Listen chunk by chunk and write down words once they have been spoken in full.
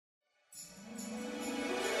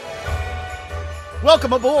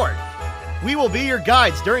Welcome aboard! We will be your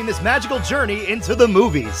guides during this magical journey into the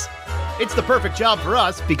movies. It's the perfect job for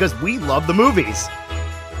us because we love the movies.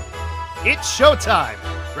 It's showtime!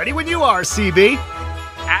 Ready when you are, CB!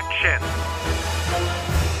 Action!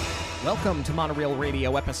 Welcome to Monorail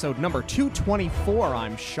Radio episode number 224.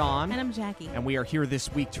 I'm Sean. And I'm Jackie. And we are here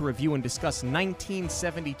this week to review and discuss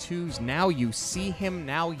 1972's Now You See Him,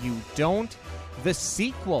 Now You Don't, the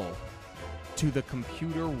sequel to the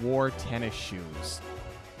Computer Wore Tennis Shoes.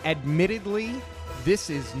 Admittedly, this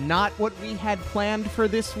is not what we had planned for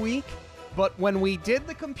this week, but when we did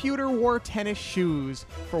the Computer Wore Tennis Shoes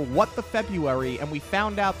for What the February, and we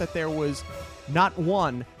found out that there was not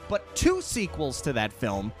one, but two sequels to that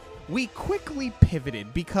film, we quickly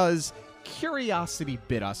pivoted because curiosity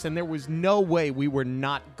bit us, and there was no way we were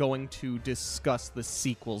not going to discuss the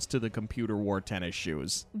sequels to the Computer Wore Tennis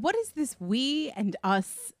Shoes. What is this we and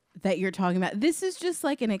us that you're talking about? This is just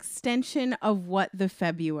like an extension of What the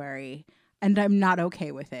February, and I'm not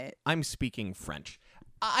okay with it. I'm speaking French.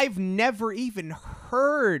 I've never even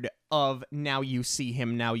heard of Now You See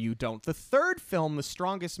Him, Now You Don't. The third film, The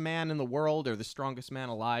Strongest Man in the World, or The Strongest Man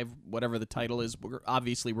Alive, whatever the title is, we're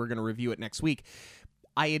going to review it next week.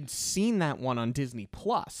 I had seen that one on Disney+.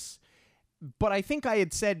 But I think I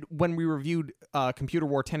had said when we reviewed Computer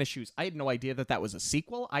Wore Tennis Shoes, I had no idea that that was a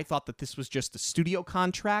sequel. I thought that this was just a studio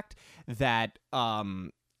contract that,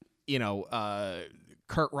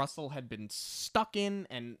 Kurt Russell had been stuck in,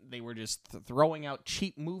 and they were just throwing out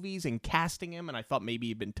cheap movies and casting him, and I thought maybe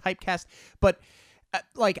he'd been typecast. But,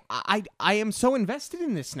 I am so invested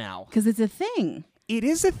in this now. Because it's a thing. It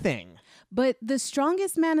is a thing. But The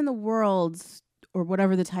Strongest Man in the World, or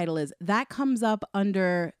whatever the title is, that comes up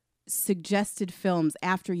under suggested films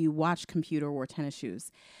after you watch Computer Wore Tennis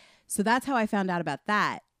Shoes. So that's how I found out about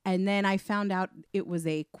that. And then I found out it was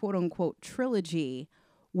a quote-unquote trilogy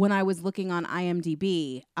when I was looking on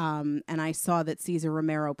IMDb, and I saw that Cesar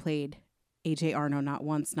Romero played A.J. Arno not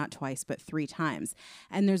once, not twice, but 3 times.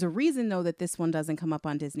 And there's a reason, though, that this one doesn't come up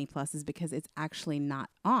on Disney Plus is because it's actually not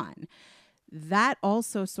on. That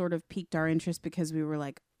also sort of piqued our interest because we were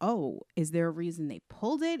like, oh, is there a reason they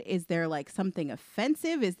pulled it? Is there like something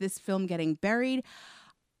offensive? Is this film getting buried?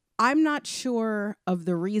 I'm not sure of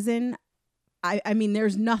the reason. I mean,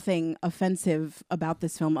 there's nothing offensive about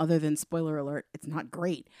this film other than, spoiler alert, it's not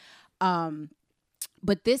great.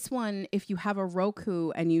 But this one, if you have a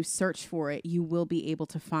Roku and you search for it, you will be able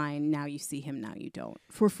to find Now You See Him, Now You Don't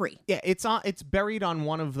for free. Yeah, it's buried on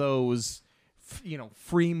one of those,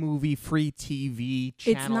 free movie, free TV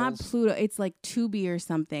channels. It's not Pluto. It's like Tubi or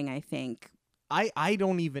something, I think. I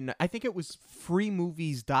don't even know. I think it was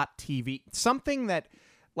freemovies.tv. Something that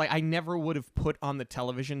I never would have put on the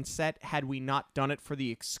television set had we not done it for the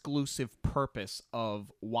exclusive purpose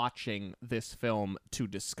of watching this film to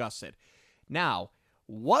discuss it. Now,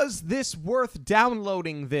 was this worth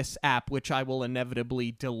downloading this app, which I will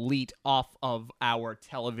inevitably delete off of our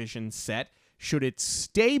television set? Should it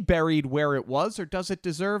stay buried where it was, or does it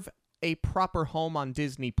deserve a proper home on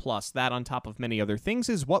Disney+? That, on top of many other things,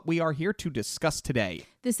 is what we are here to discuss today.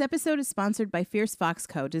 This episode is sponsored by Fierce Fox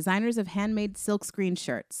Co., designers of handmade silkscreen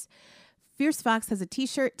shirts. Fierce Fox has a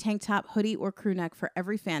t-shirt, tank top, hoodie, or crew neck for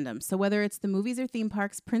every fandom. So whether it's the movies or theme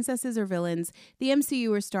parks, princesses or villains, the MCU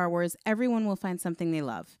or Star Wars, everyone will find something they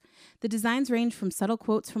love. The designs range from subtle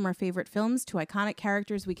quotes from our favorite films to iconic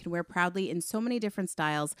characters we can wear proudly in so many different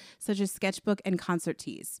styles, such as sketchbook and concert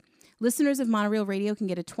tees. Listeners of Monorail Radio can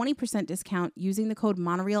get a 20% discount using the code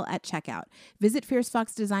Monorail at checkout. Visit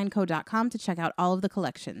fiercefoxdesignco.com to check out all of the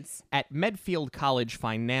collections. At Medfield College,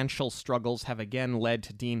 financial struggles have again led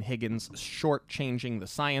to Dean Higgins shortchanging the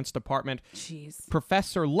science department. Jeez.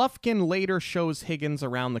 Professor Lufkin later shows Higgins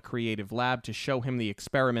around the creative lab to show him the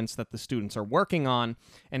experiments that the students are working on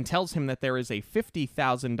and tells him that there is a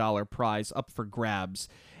 $50,000 prize up for grabs.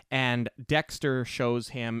 And Dexter shows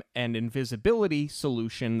him an invisibility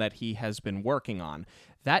solution that he has been working on.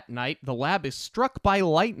 That night, the lab is struck by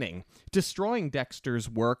lightning, destroying Dexter's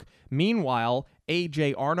work. Meanwhile,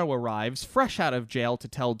 A.J. Arno arrives, fresh out of jail, to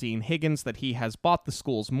tell Dean Higgins that he has bought the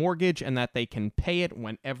school's mortgage and that they can pay it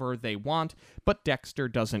whenever they want, but Dexter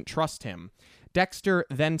doesn't trust him. Dexter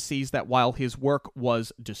then sees that while his work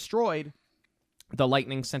was destroyed, the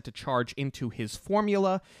lightning sent a charge into his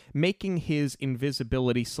formula, making his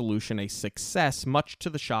invisibility solution a success, much to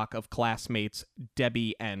the shock of classmates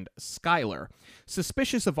Debbie and Skylar.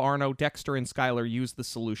 Suspicious of Arno, Dexter and Skylar use the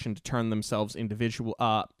solution to turn themselves invisible,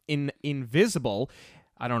 I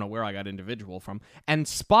don't know where I got individual from, and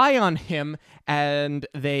spy on him, and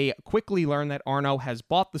they quickly learn that Arno has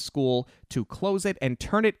bought the school to close it and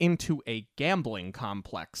turn it into a gambling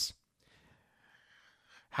complex.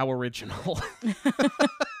 How original.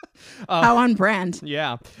 How on brand.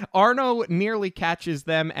 Yeah. Arno nearly catches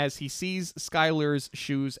them as he sees Skylar's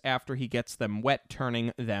shoes after he gets them wet,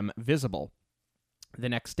 turning them visible. The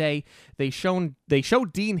next day, they show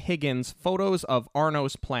Dean Higgins photos of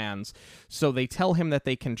Arno's plans, so they tell him that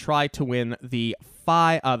they can try to win the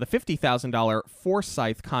 $50,000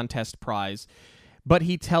 Forsyth contest prize, but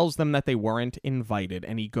he tells them that they weren't invited,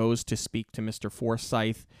 and he goes to speak to Mr.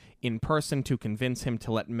 Forsyth in person to convince him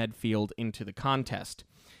to let Medfield into the contest.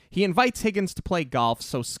 He invites Higgins to play golf,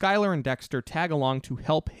 so Skylar and Dexter tag along to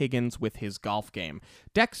help Higgins with his golf game.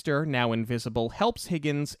 Dexter, now invisible, helps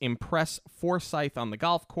Higgins impress Forsyth on the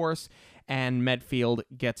golf course, and Medfield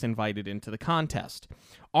gets invited into the contest.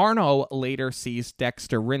 Arno later sees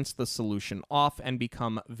Dexter rinse the solution off and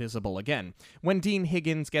become visible again. When Dean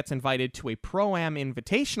Higgins gets invited to a Pro-Am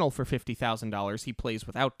Invitational for $50,000, he plays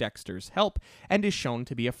without Dexter's help and is shown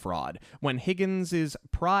to be a fraud. When Higgins'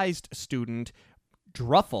 prized student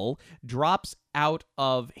Druffle drops out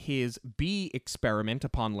of his bee experiment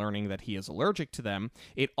upon learning that he is allergic to them,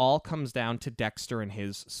 it all comes down to Dexter and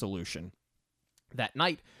his solution. That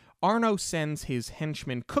night, Arno sends his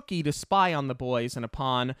henchman Cookie to spy on the boys, and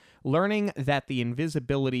upon learning that the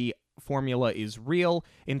invisibility formula is real,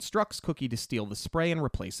 instructs Cookie to steal the spray and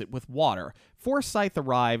replace it with water. Forsyth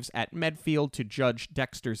arrives at Medfield to judge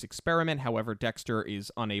Dexter's experiment. However, Dexter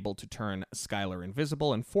is unable to turn Skylar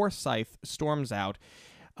invisible, and Forsyth storms out,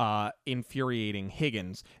 infuriating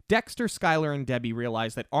Higgins. Dexter, Skylar, and Debbie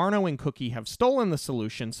realize that Arno and Cookie have stolen the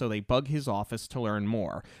solution, so they bug his office to learn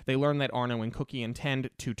more. They learn that Arno and Cookie intend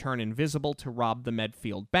to turn invisible to rob the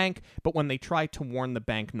Medfield bank, but when they try to warn the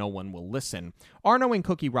bank, no one will listen. Arno and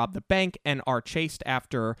Cookie rob the bank and are chased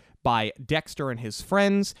after by Dexter and his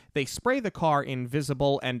friends. They spray the car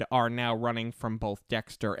invisible and are now running from both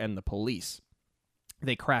Dexter and the police.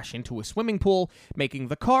 They crash into a swimming pool, making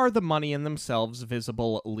the car, the money, and themselves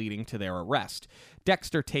visible, leading to their arrest.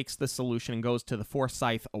 Dexter takes the solution and goes to the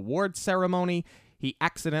Forsyth Award ceremony. He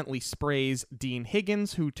accidentally sprays Dean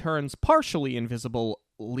Higgins, who turns partially invisible,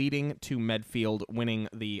 leading to Medfield winning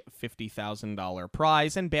the $50,000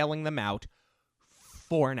 prize and bailing them out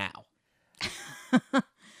for now.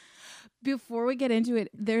 Before we get into it,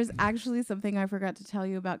 there's actually something I forgot to tell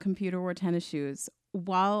you about Computer Wore Tennis Shoes.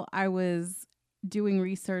 While I was doing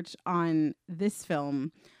research on this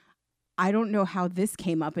film, I don't know how this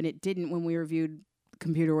came up, and it didn't when we reviewed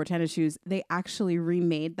Computer Wore Tennis Shoes. They actually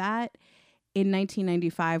remade that in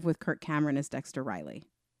 1995 with Kirk Cameron as Dexter Riley.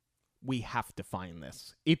 We have to find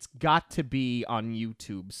this. It's got to be on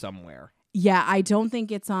YouTube somewhere. Yeah, I don't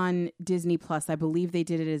think it's on Disney Plus. I believe they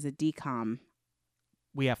did it as a DCOM.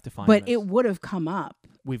 We have to find But this. it would have come up.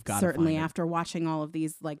 We've got certainly to find after watching all of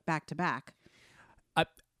these like back to back.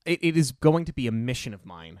 It is going to be a mission of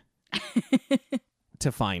mine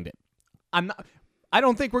to find it. I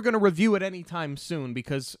don't think we're going to review it anytime soon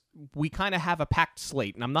because we kind of have a packed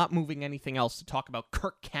slate, and I'm not moving anything else to talk about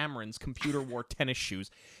Kirk Cameron's Computer Wore Tennis Shoes.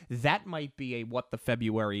 That might be a What the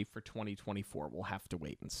February for 2024. We'll have to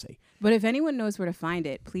wait and see. But if anyone knows where to find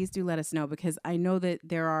it, please do let us know, because I know that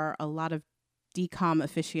there are a lot of DCOM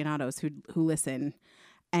aficionados who listen,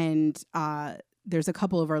 and there's a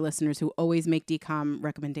couple of our listeners who always make DCOM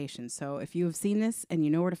recommendations. So if you have seen this and you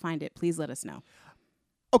know where to find it, please let us know.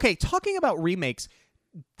 Okay, talking about remakes,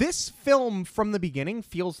 this film from the beginning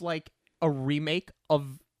feels like a remake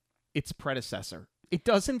of its predecessor. It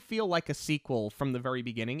doesn't feel like a sequel from the very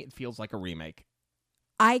beginning. It feels like a remake.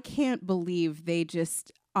 I can't believe they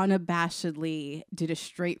just unabashedly did a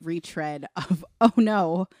straight retread of, oh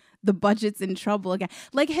no, the budget's in trouble again.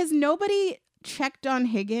 Like, has nobody checked on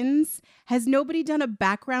Higgins? Has nobody done a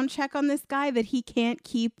background check on this guy that he can't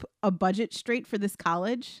keep a budget straight for this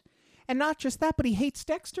college? And not just that, but he hates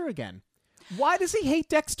Dexter again. Why does he hate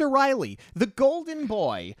Dexter Riley, the golden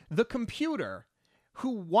boy, the computer,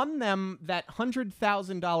 who won them that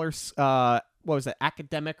 $100,000, what was it,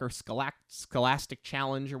 academic or scholastic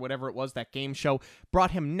challenge or whatever it was, that game show,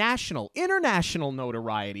 brought him national, international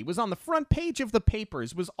notoriety, was on the front page of the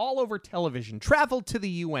papers, was all over television, traveled to the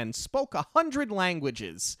UN, spoke 100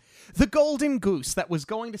 languages. The golden goose that was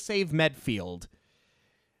going to save Medfield.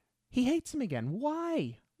 He hates him again.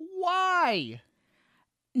 Why? Why?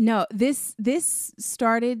 No, this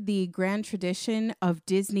started the grand tradition of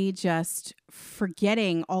Disney just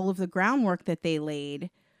forgetting all of the groundwork that they laid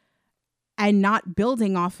and not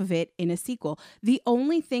building off of it in a sequel. The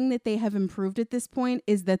only thing that they have improved at this point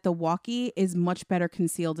is that the walkie is much better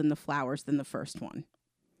concealed in the flowers than the first one.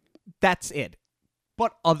 That's it.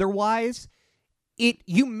 But otherwise,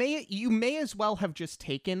 You may as well have just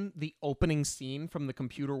taken the opening scene from the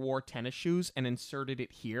Computer Wore Tennis Shoes and inserted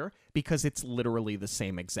it here, because it's literally the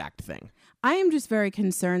same exact thing. I am just very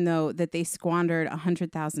concerned, though, that they squandered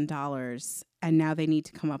 $100,000 and now they need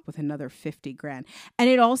to come up with another 50 grand. And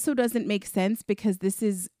it also doesn't make sense because this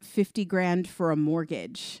is 50 grand for a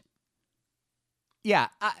mortgage. Yeah,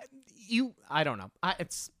 I don't know.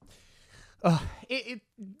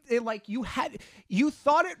 You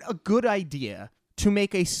thought it a good idea to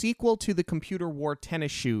make a sequel to the Computer Wore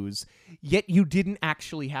Tennis Shoes, yet you didn't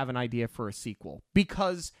actually have an idea for a sequel.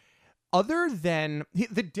 Because other than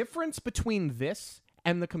the difference between this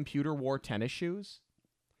and the Computer Wore Tennis Shoes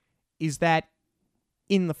is that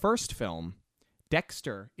in the first film,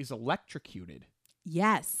 Dexter is electrocuted.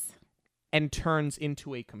 Yes. And turns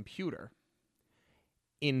into a computer.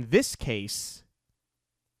 In this case,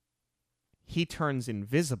 he turns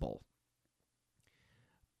invisible.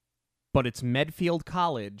 But it's Medfield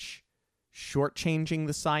College shortchanging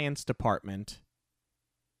the science department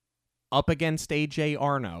up against A.J.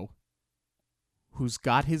 Arno, who's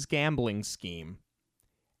got his gambling scheme,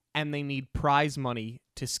 and they need prize money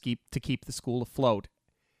to keep the school afloat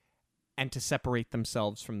and to separate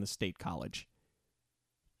themselves from the state college.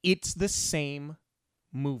 It's the same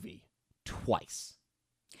movie twice.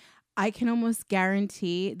 I can almost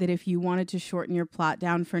guarantee that if you wanted to shorten your plot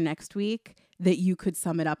down for next week, that you could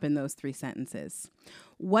sum it up in those 3 sentences.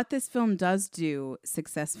 What this film does do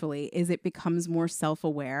successfully is it becomes more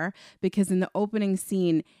self-aware, because in the opening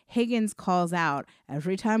scene, Higgins calls out,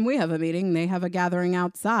 every time we have a meeting, they have a gathering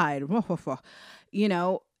outside. You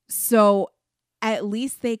know, so at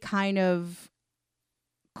least they kind of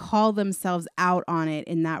call themselves out on it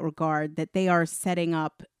in that regard, that they are setting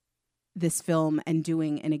up this film and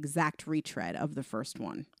doing an exact retread of the first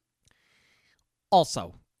one.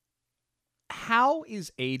 Also, how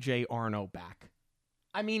is A.J. Arno back?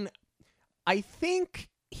 I mean, I think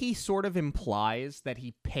he sort of implies that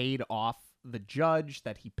he paid off the judge,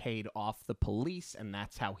 that he paid off the police, and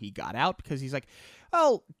that's how he got out, because he's like,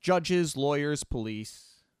 oh, judges, lawyers,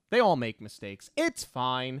 police, they all make mistakes. It's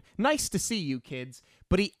fine. Nice to see you, kids.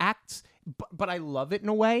 But he acts, but I love it in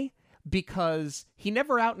a way, because he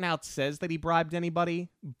never out and out says that he bribed anybody,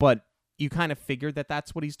 but you kind of figured that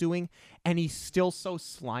that's what he's doing. And he's still so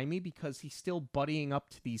slimy because he's still buddying up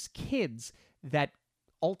to these kids that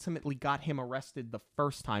ultimately got him arrested the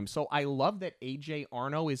first time. So I love that A.J.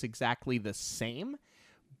 Arno is exactly the same,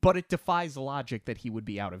 but it defies logic that he would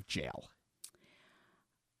be out of jail.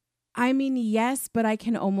 I mean, yes, but I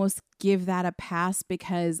can almost give that a pass,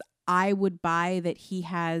 because I would buy that he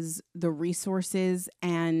has the resources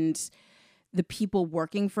and the people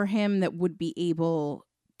working for him that would be able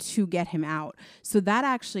to get him out. So that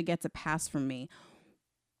actually gets a pass from me.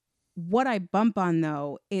 What I bump on,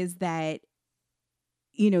 though, is that,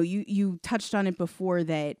 you know, you touched on it before,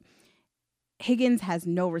 that Higgins has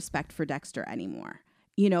no respect for Dexter anymore.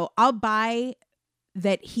 You know, I'll buy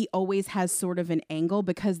that he always has sort of an angle,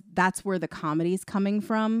 because that's where the comedy's coming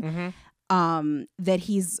from. Mm-hmm. That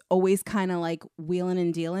he's always kind of like wheeling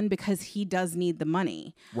and dealing because he does need the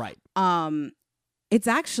money. Right. It's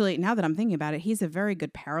actually, now that I'm thinking about it, he's a very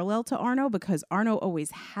good parallel to Arno, because Arno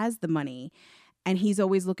always has the money and he's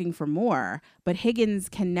always looking for more, but Higgins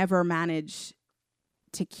can never manage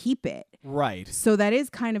to keep it. Right. So that is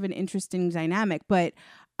kind of an interesting dynamic, but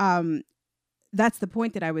that's the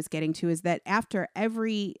point that I was getting to, is that after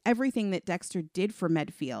everything that Dexter did for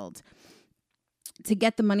Medfield to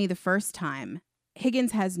get the money the first time,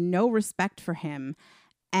 Higgins has no respect for him,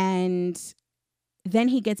 and then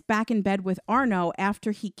he gets back in bed with Arno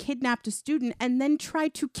after he kidnapped a student and then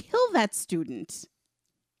tried to kill that student.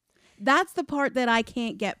 That's the part that I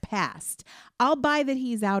can't get past. I'll buy that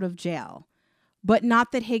he's out of jail, but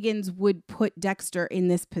not that Higgins would put Dexter in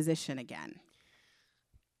this position again.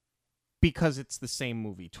 Because it's the same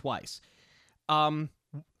movie twice.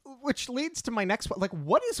 Which leads to my next one. Like,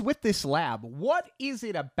 what is with this lab? What is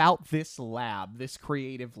it about this lab, this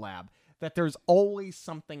creative lab, that there's always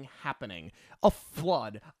something happening? A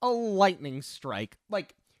flood, a lightning strike.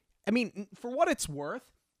 Like, I mean, for what it's worth,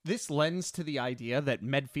 this lends to the idea that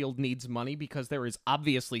Medfield needs money because there is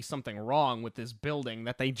obviously something wrong with this building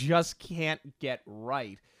that they just can't get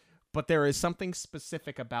right. But there is something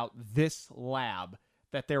specific about this lab,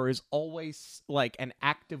 that there is always, like, an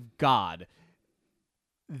act of God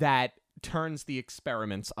that turns the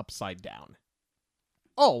experiments upside down.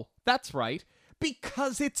 Oh, that's right.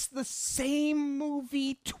 Because it's the same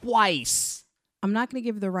movie twice. I'm not going to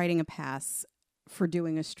give the writing a pass for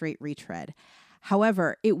doing a straight retread.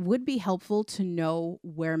 However, it would be helpful to know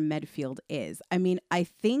where Medfield is. I mean, I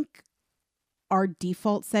think our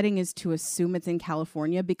default setting is to assume it's in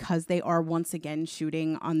California because they are once again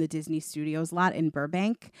shooting on the Disney Studios lot in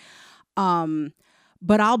Burbank.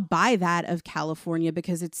 But I'll buy that of California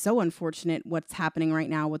because it's so unfortunate what's happening right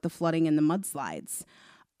now with the flooding and the mudslides.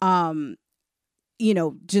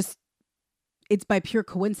 Just it's by pure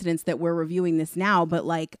coincidence that we're reviewing this now, but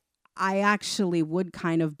like I actually would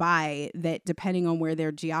kind of buy that depending on where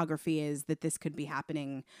their geography is, that this could be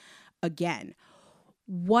happening again.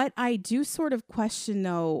 What I do sort of question,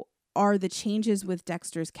 though, are the changes with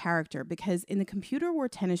Dexter's character, because in the Computer Wore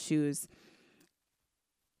Tennis Shoes,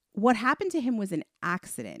 what happened to him was an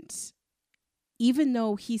accident. Even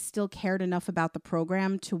though he still cared enough about the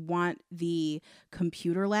program to want the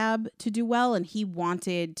computer lab to do well, and he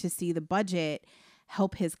wanted to see the budget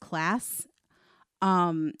help his class,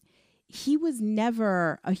 he was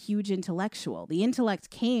never a huge intellectual. The intellect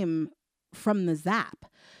came from the zap.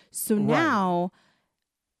 So now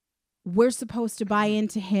we're supposed to buy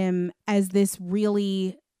into him as this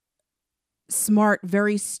really smart,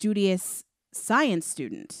 very studious science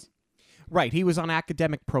student. Right. He was on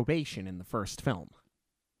academic probation in the first film.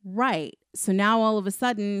 Right. So now all of a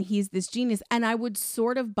sudden he's this genius. And I would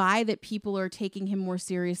sort of buy that people are taking him more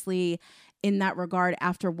seriously in that regard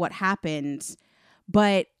after what happened.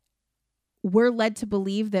 But we're led to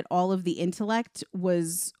believe that all of the intellect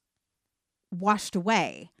was washed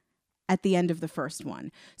away at the end of the first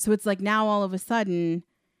one. So it's like now all of a sudden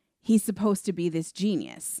he's supposed to be this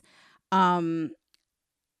genius.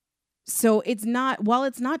 So it's not, while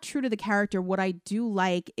it's not true to the character, what I do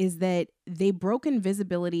like is that they broke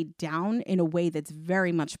invisibility down in a way that's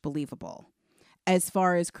very much believable as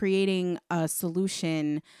far as creating a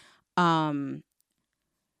solution that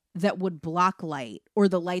would block light or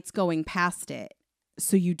the lights going past it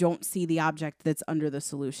so you don't see the object that's under the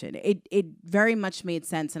solution. It very much made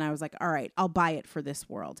sense, and I was like, all right, I'll buy it for this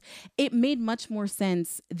world. It made much more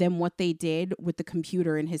sense than what they did with the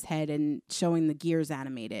computer in his head and showing the gears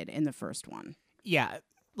animated in the first one. Yeah,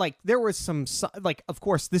 like there was some, like, of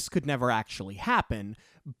course this could never actually happen,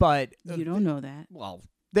 but You don't know that. Well,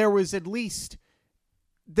 there was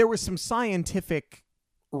some scientific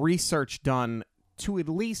research done to at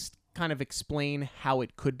least kind of explain how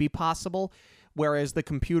it could be possible. Whereas the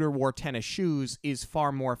Computer Wore Tennis Shoes is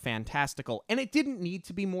far more fantastical. And it didn't need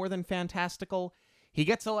to be more than fantastical. He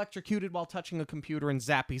gets electrocuted while touching a computer and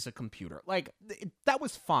Zappy's a computer. Like, that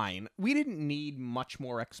was fine. We didn't need much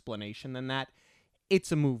more explanation than that.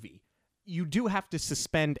 It's a movie. You do have to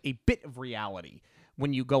suspend a bit of reality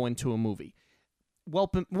when you go into a movie.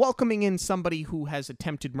 Welcoming in somebody who has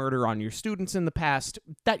attempted murder on your students in the past,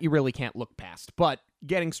 that you really can't look past. But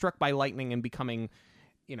getting struck by lightning and becoming,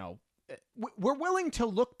 we're willing to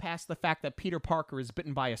look past the fact that Peter Parker is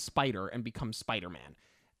bitten by a spider and becomes Spider-Man.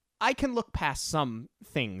 I can look past some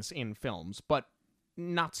things in films, but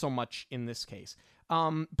not so much in this case.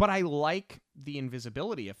 But I like the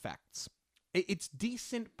invisibility effects. It's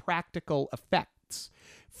decent practical effects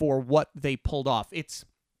for what they pulled off. It's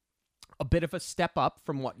a bit of a step up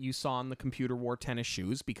from what you saw in the Computer Wore Tennis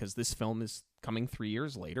Shoes, because this film is coming 3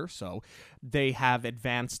 years later, so they have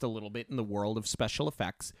advanced a little bit in the world of special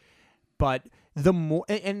effects. But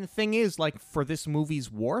the thing is, like, for this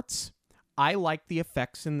movie's warts, I like the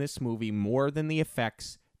effects in this movie more than the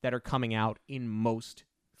effects that are coming out in most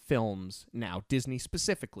films now, Disney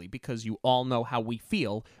specifically, because you all know how we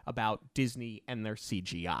feel about Disney and their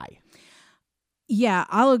CGI. Yeah,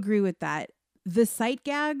 I'll agree with that. The sight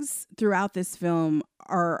gags throughout this film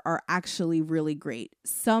are actually really great.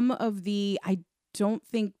 Some of I don't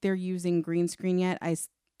think they're using green screen yet. I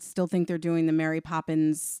still think they're doing the Mary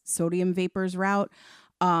Poppins sodium vapors route.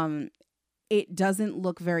 It doesn't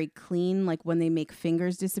look very clean, like when they make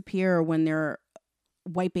fingers disappear or when they're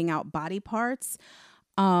wiping out body parts.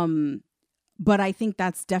 But I think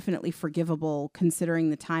that's definitely forgivable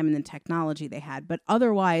considering the time and the technology they had. But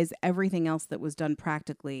otherwise, everything else that was done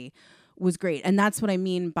practically was great. And that's what I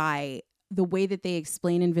mean by the way that they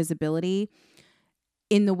explain invisibility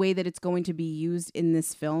in the way that it's going to be used in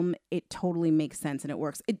this film. It totally makes sense and it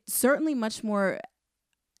works. It's certainly much more,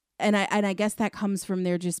 and I guess that comes from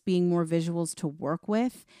there just being more visuals to work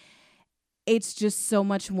with. It's just so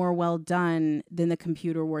much more well done than the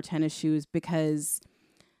Computer Wore Tennis Shoes because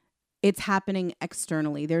it's happening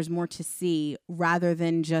externally. There's more to see rather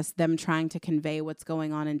than just them trying to convey what's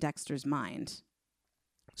going on in Dexter's mind.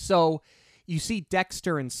 So you see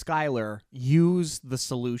Dexter and Skylar use the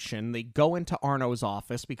solution. They go into Arno's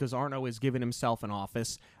office because Arno has given himself an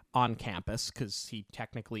office on campus because he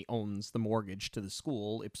technically owns the mortgage to the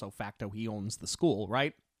school. Ipso facto, he owns the school,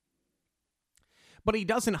 right? But he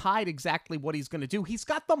doesn't hide exactly what he's going to do. He's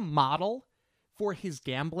got the model for his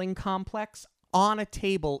gambling complex on a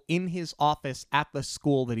table in his office at the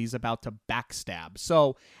school that he's about to backstab.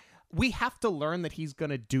 So we have to learn that he's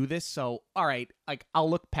going to do this. So, all right, like, I'll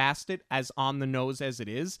look past it as on the nose as it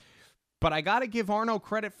is. But I got to give Arno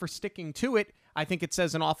credit for sticking to it. I think it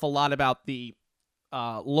says an awful lot about the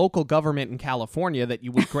local government in California that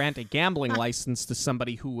you would grant a gambling license to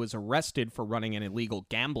somebody who was arrested for running an illegal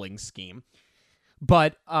gambling scheme.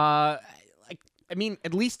 But, I mean,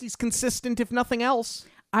 at least he's consistent, if nothing else.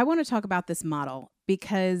 I want to talk about this model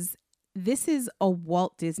because this is a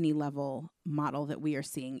Walt Disney level model that we are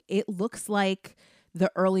seeing. It looks like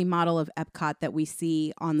the early model of Epcot that we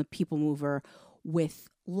see on the People Mover with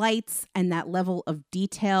lights and that level of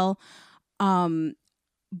detail.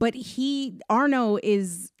 But Arno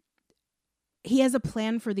he has a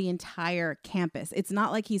plan for the entire campus. It's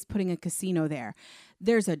not like he's putting a casino there.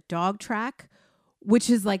 There's a dog track, which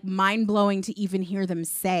is like mind-blowing to even hear them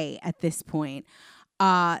say at this point.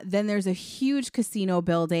 Then there's a huge casino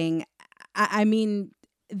building. I mean,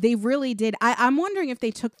 they really did. I'm wondering if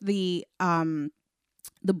they took the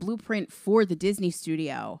blueprint for the Disney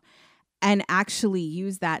studio and actually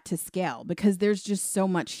used that to scale, because there's just so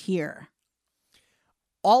much here.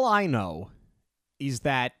 All I know is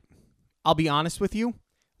that, I'll be honest with you,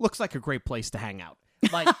 looks like a great place to hang out.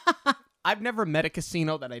 Like, I've never met a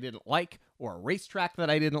casino that I didn't like or a racetrack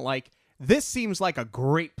that I didn't like. This seems like a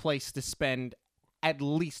great place to spend at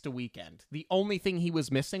least a weekend. The only thing he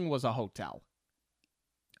was missing was a hotel.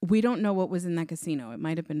 We don't know what was in that casino. It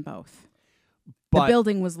might have been both. But the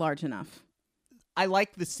building was large enough. I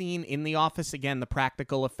like the scene in the office. Again, the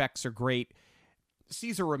practical effects are great.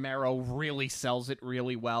 Cesar Romero really sells it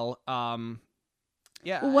really well.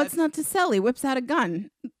 Yeah. Well, what's not to sell? He whips out a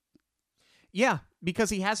gun. Yeah, because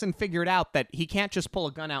he hasn't figured out that he can't just pull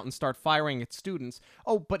a gun out and start firing at students.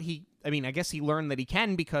 Oh, but I guess he learned that he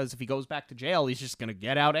can, because if he goes back to jail, he's just going to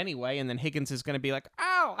get out anyway, and then Higgins is going to be like,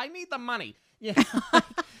 "Oh, I need the money." Yeah.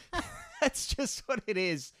 That's just what it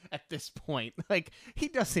is at this point. Like, he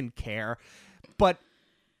doesn't care. But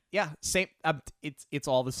yeah, same. It's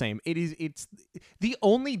all the same. It's the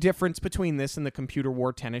only difference between this and the Computer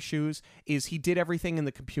Wore Tennis Shoes is he did everything in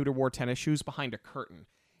the Computer Wore Tennis Shoes behind a curtain.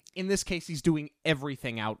 In this case, he's doing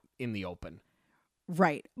everything out in the open.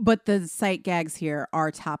 Right. But the sight gags here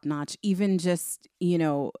are top notch. Even just,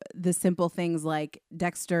 the simple things like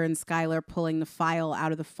Dexter and Skylar pulling the file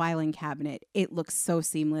out of the filing cabinet. It looks so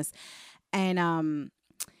seamless. And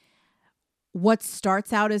what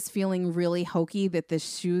starts out as feeling really hokey, that the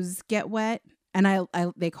shoes get wet. And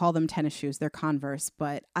they call them tennis shoes. They're Converse,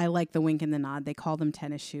 but I like the wink and the nod. They call them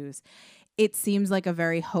tennis shoes. It seems like a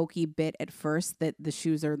very hokey bit at first, that the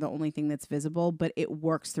shoes are the only thing that's visible, but it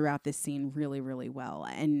works throughout this scene really, really well.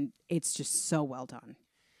 And it's just so well done.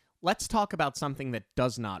 Let's talk about something that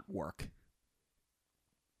does not work,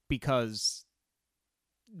 because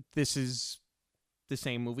this is the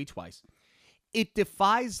same movie twice. It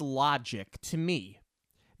defies logic to me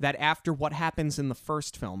that after what happens in the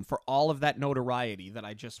first film, for all of that notoriety that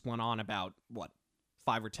I just went on about,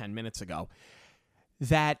 5 or 10 minutes ago,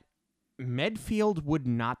 that Medfield would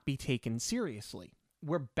not be taken seriously.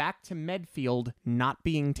 We're back to Medfield not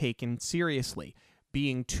being taken seriously,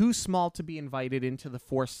 being too small to be invited into the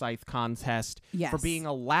Forsyth contest, yes, for being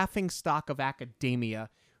a laughingstock of academia.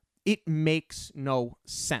 It makes no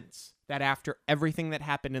sense that after everything that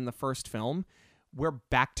happened in the first film, we're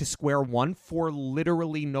back to square one for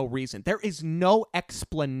literally no reason. There is no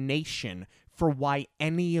explanation for why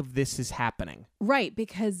any of this is happening. Right,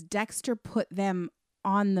 because Dexter put them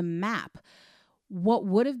on the map. What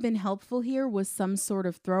would have been helpful here was some sort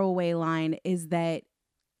of throwaway line, is that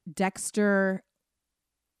Dexter,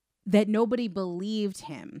 that nobody believed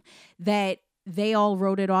him, that they all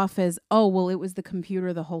wrote it off as, oh, well, it was the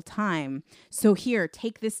computer the whole time. So here,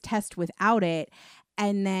 take this test without it.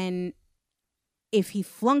 And then if he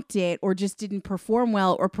flunked it or just didn't perform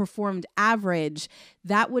well or performed average,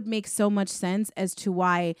 that would make so much sense as to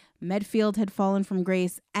why Medfield had fallen from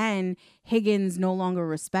grace and Higgins no longer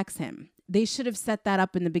respects him. They should have set that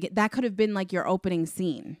up in the beginning. That could have been like your opening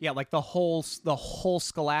scene. Yeah, like the whole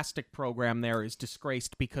Scholastic program there is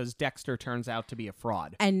disgraced because Dexter turns out to be a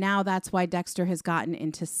fraud. And now that's why Dexter has gotten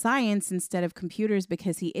into science instead of computers,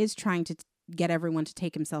 because he is trying to get everyone to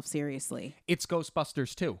take himself seriously. It's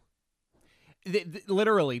Ghostbusters too.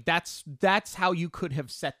 Literally, that's how you could have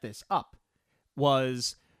set this up,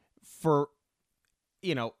 was for,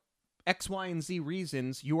 X, Y, and Z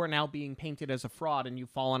reasons, you are now being painted as a fraud and you've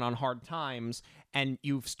fallen on hard times and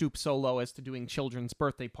you've stooped so low as to doing children's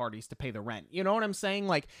birthday parties to pay the rent. You know what I'm saying?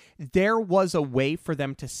 Like, there was a way for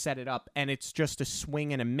them to set it up, and it's just a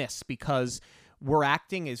swing and a miss, because we're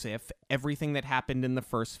acting as if everything that happened in the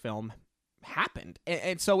first film happened.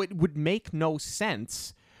 And so it would make no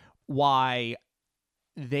sense why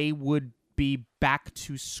they would be back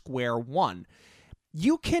to square one.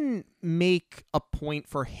 You can make a point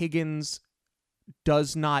for Higgins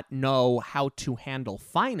does not know how to handle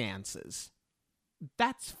finances.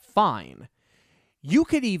 That's fine. You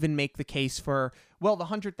could even make the case for, well, the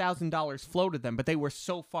 $100,000 floated them, but they were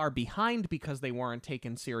so far behind because they weren't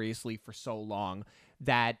taken seriously for so long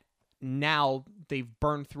that now they've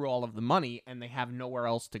burned through all of the money and they have nowhere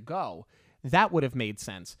else to go. That would have made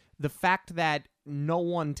sense. The fact that no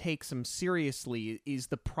one takes him seriously is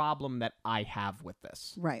the problem that I have with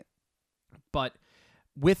this. Right. But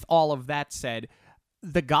with all of that said,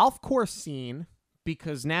 the golf course scene,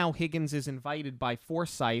 because now Higgins is invited by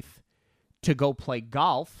Forsyth to go play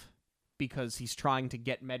golf because he's trying to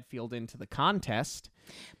get Medfield into the contest.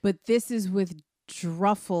 But this is with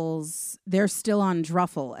Druffles. They're still on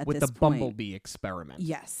Druffle at with this the point. Bumblebee experiment.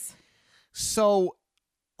 Yes. So,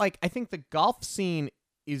 like, I think the golf scene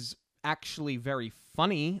is actually very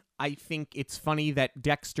funny. I think it's funny that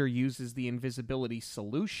Dexter uses the invisibility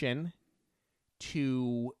solution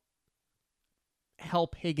to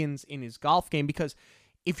help Higgins in his golf game, because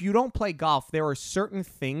if you don't play golf, there are certain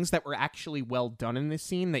things that were actually well done in this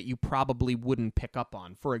scene that you probably wouldn't pick up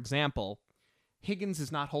on. For example, Higgins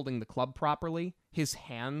is not holding the club properly. His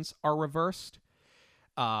hands are reversed.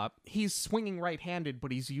 He's swinging right-handed,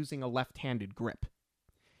 but he's using a left-handed grip.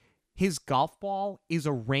 His golf ball is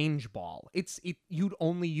a range ball. You'd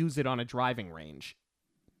only use it on a driving range.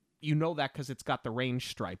 You know that because it's got the range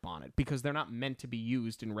stripe on it, because they're not meant to be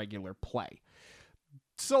used in regular play.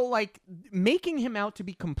 So, like, making him out to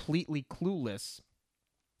be completely clueless,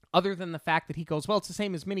 other than the fact that he goes, well, it's the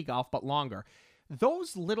same as mini golf, but longer.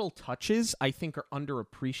 Those little touches, I think, are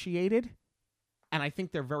underappreciated, and I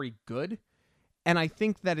think they're very good. And I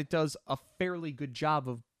think that it does a fairly good job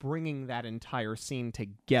of bringing that entire scene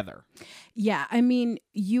together. Yeah, I mean,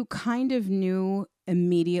 you kind of knew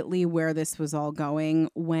immediately where this was all going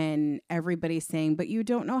when everybody's saying, but you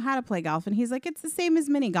don't know how to play golf. And he's like, it's the same as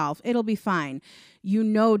mini golf. It'll be fine. You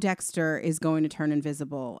know Dexter is going to turn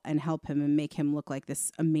invisible and help him and make him look like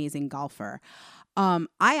this amazing golfer. I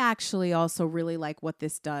actually also really like what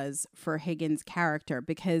this does for Higgins' character,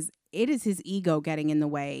 because it is his ego getting in the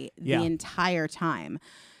way the entire time.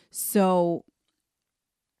 So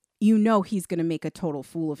you know he's going to make a total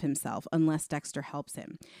fool of himself unless Dexter helps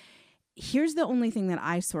him. Here's the only thing that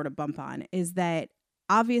I sort of bump on is that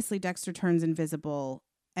obviously Dexter turns invisible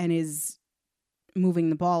and is moving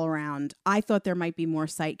the ball around. I thought there might be more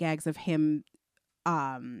sight gags of him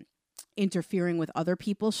interfering with other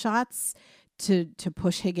people's shots to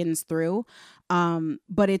push Higgins through.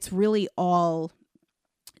 But it's really all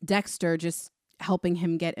Dexter just helping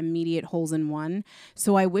him get immediate holes in one.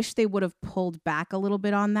 So I wish they would have pulled back a little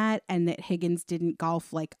bit on that, and that Higgins didn't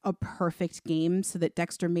golf like a perfect game so that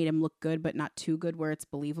Dexter made him look good, but not too good where it's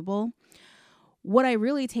believable. What I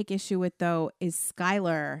really take issue with, though, is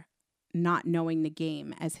Skylar not knowing the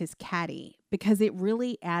game as his caddy, because it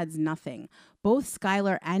really adds nothing. Both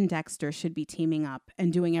Skylar and Dexter should be teaming up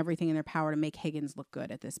and doing everything in their power to make Higgins look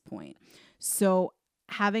good at this point. So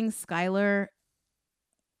having Skylar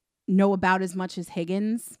know about as much as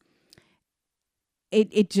Higgins,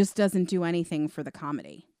 it just doesn't do anything for the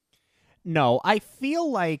comedy. No, I feel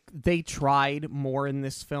like they tried more in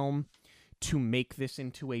this film to make this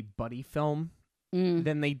into a buddy film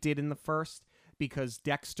than they did in the first, because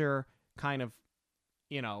Dexter kind of,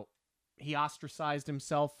 he ostracized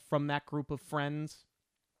himself from that group of friends.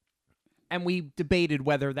 And we debated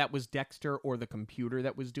whether that was Dexter or the computer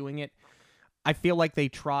that was doing it. I feel like they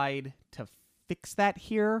tried to fix that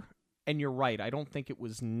here, and you're right. I don't think it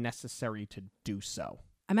was necessary to do so.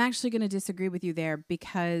 I'm actually going to disagree with you there,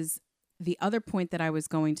 because the other point that I was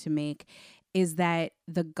going to make is that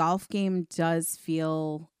the golf game does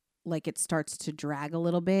feel like it starts to drag a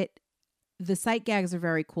little bit. The sight gags are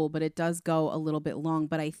very cool, but it does go a little bit long.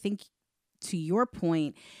 But I think, to your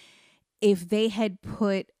point, if they had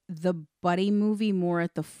put the buddy movie more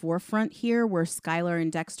at the forefront here, where Skylar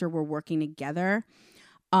and Dexter were working together,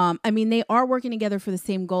 they are working together for the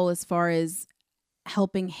same goal as far as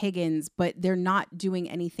helping Higgins, but they're not doing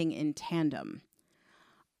anything in tandem.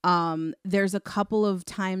 There's a couple of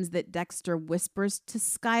times that Dexter whispers to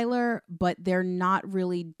Skylar, but they're not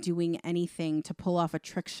really doing anything to pull off a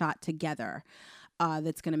trick shot together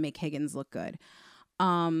that's going to make Higgins look good.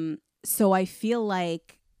 So I feel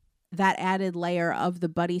like that added layer of the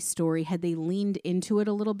buddy story, had they leaned into it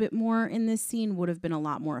a little bit more in this scene, would have been a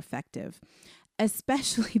lot more effective.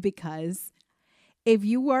 Especially because if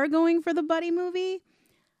you are going for the buddy movie,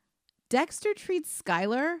 Dexter treats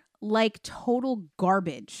Skylar like total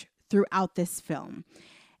garbage throughout this film.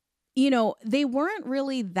 You know, they weren't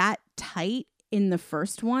really that tight in the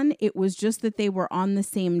first one. It was just that they were on the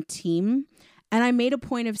same team. And I made a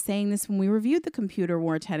point of saying this when we reviewed the Computer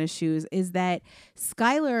Wore Tennis Shoes, is that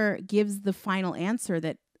Skyler gives the final answer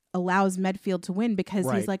that allows Medfield to win because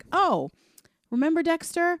he's like, oh, remember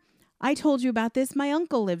Dexter? I told you about this. My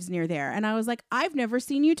uncle lives near there. And I was like, I've never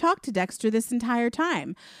seen you talk to Dexter this entire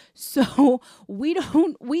time. So we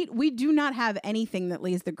do not have anything that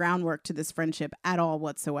lays the groundwork to this friendship at all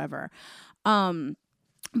whatsoever. But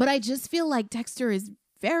I just feel like Dexter is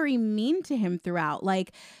very mean to him throughout.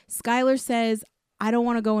 Like Skyler says, I don't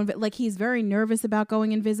want to go like he's very nervous about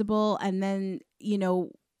going invisible. And then, you know,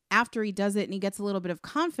 after he does it and he gets a little bit of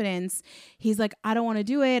confidence, he's like, I don't want to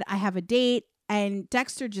do it. I have a date. And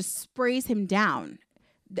Dexter just sprays him down,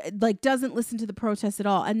 like doesn't listen to the protest at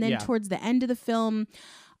all. And then towards the end of the film,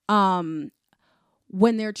 when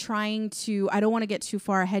they're trying to, I don't want to get too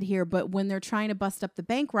far ahead here, but when they're trying to bust up the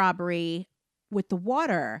bank robbery with the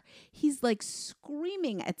water, he's like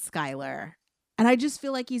screaming at Skyler. And I just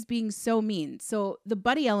feel like he's being so mean. So the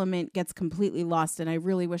buddy element gets completely lost. And I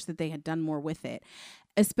really wish that they had done more with it,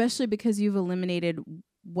 especially because you've eliminated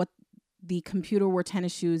what the Computer Wore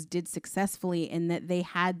Tennis Shoes did successfully, in that they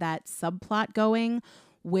had that subplot going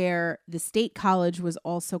where the state college was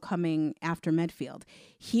also coming after Medfield.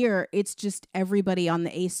 Here, it's just everybody on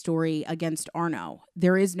the A story against Arno.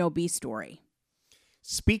 There is no B story.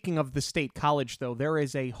 Speaking of the state college, though, there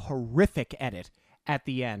is a horrific edit at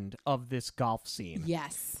the end of this golf scene.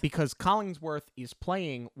 Yes. Because Collingsworth is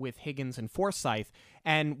playing with Higgins and Forsyth,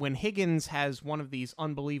 and when Higgins has one of these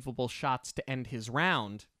unbelievable shots to end his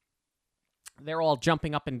round, they're all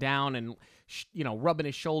jumping up and down and, rubbing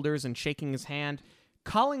his shoulders and shaking his hand.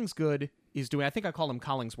 Collingsgood is doing, I think I called him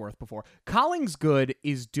Collingsworth before. Collingsgood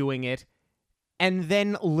is doing it, and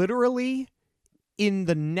then literally in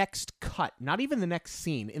the next cut, not even the next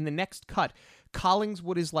scene, in the next cut,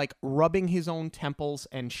 Collingswood is like rubbing his own temples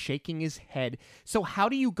and shaking his head. So how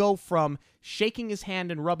do you go from shaking his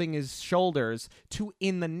hand and rubbing his shoulders to,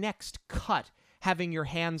 in the next cut, having your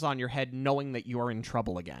hands on your head knowing that you're in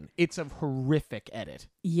trouble again? It's a horrific edit.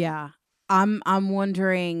 Yeah. I'm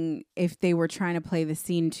wondering if they were trying to play the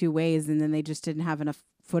scene two ways and then they just didn't have enough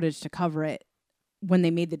footage to cover it when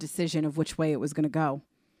they made the decision of which way it was going to go.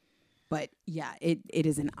 But yeah, it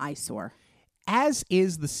is an eyesore. As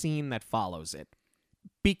is the scene that follows it.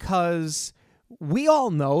 Because we all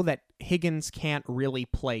know that Higgins can't really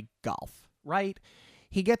play golf, right?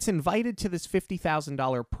 He gets invited to this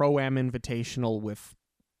 $50,000 Pro-Am Invitational with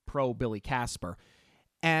pro Billy Casper.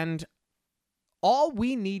 And all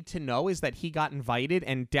we need to know is that he got invited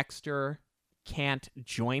and Dexter can't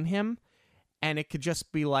join him. And it could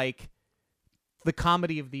just be like the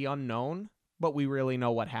comedy of the unknown, but we really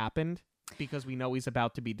know what happened because we know he's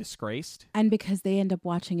about to be disgraced. And because they end up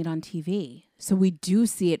watching it on TV. So we do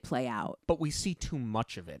see it play out. But we see too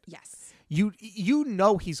much of it. Yes. You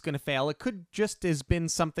know he's going to fail. It could just as been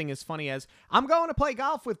something as funny as, I'm going to play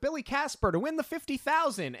golf with Billy Casper to win the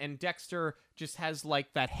 $50,000. And Dexter just has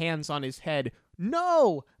like that hands on his head,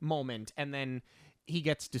 no moment. And then he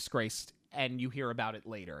gets disgraced and you hear about it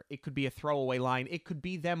later. It could be a throwaway line. It could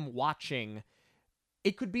be them watching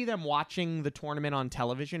the tournament on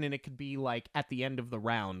television, and it could be like at the end of the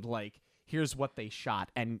round, like, here's what they shot.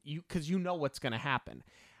 And because you know what's going to happen.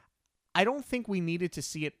 I don't think we needed to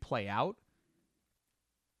see it play out.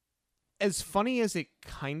 As funny as it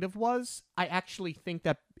kind of was, I actually think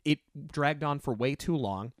that it dragged on for way too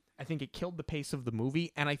long. I think it killed the pace of the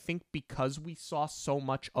movie, and I think because we saw so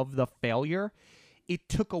much of the failure, it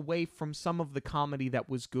took away from some of the comedy that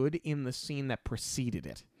was good in the scene that preceded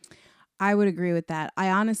it. I would agree with that. I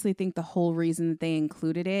honestly think the whole reason that they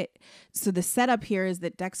included it, so the setup here is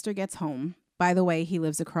that Dexter gets home. By the way, he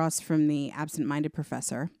lives across from the absent-minded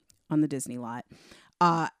professor on the Disney lot.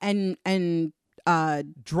 And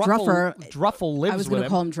Druffer lives with him. I was going to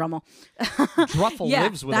call him Drummel. Druffel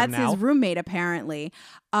lives with him now. That's his roommate, apparently.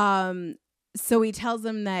 So he tells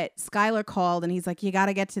him that Skyler called, and he's like, you got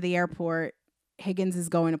to get to the airport. Higgins is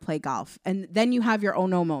going to play golf. And then you have your oh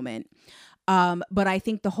no moment. But I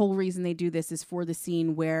think the whole reason they do this is for the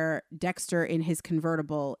scene where Dexter in his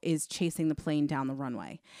convertible is chasing the plane down the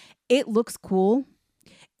runway. It looks cool.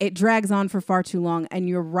 It drags on for far too long. And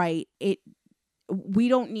you're right. We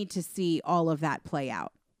don't need to see all of that play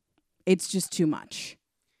out. It's just too much.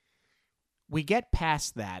 We get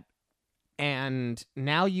past that. And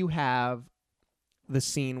now you have the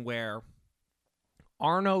scene where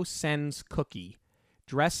Arno sends Cookie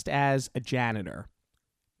dressed as a janitor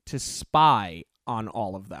to spy on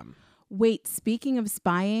all of them. Wait, speaking of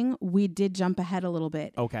spying, we did jump ahead a little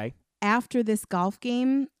bit. Okay. After this golf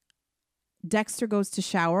game, Dexter goes to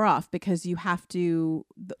shower off because you have to,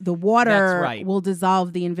 the water That's right. will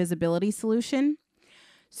dissolve the invisibility solution.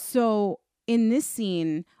 So in this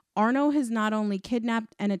scene, Arno has not only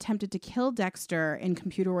kidnapped and attempted to kill Dexter in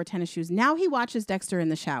Computer Wore Tennis Shoes, now he watches Dexter in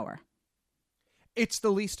the shower. It's the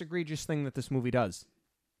least egregious thing that this movie does.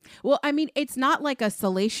 Well, I mean, it's not like a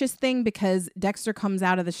salacious thing because Dexter comes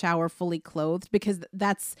out of the shower fully clothed, because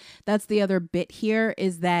that's the other bit here,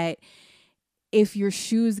 is that if your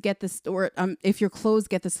shoes get if your clothes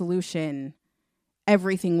get the solution,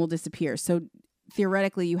 everything will disappear. So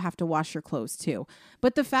theoretically, you have to wash your clothes too.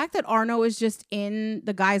 But the fact that Arno is just in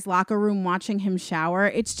the guy's locker room watching him shower,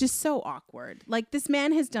 it's just so awkward. Like, this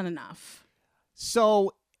man has done enough.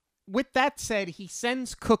 So, with that said, he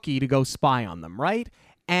sends Cookie to go spy on them, right?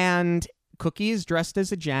 And Cookie is dressed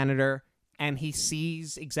as a janitor, and he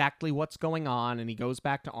sees exactly what's going on, and he goes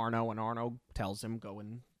back to Arno, and Arno tells him, go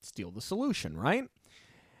and steal the solution, right?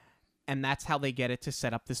 And that's how they get it to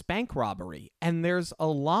set up this bank robbery. And there's a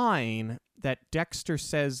line that Dexter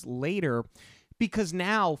says later, because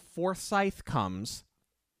now Forsyth comes.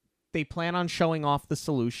 They plan on showing off the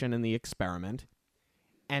solution in the experiment,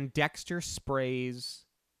 and Dexter sprays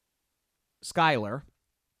Skyler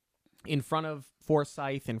in front of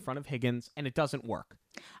Forsyth, in front of Higgins, and it doesn't work.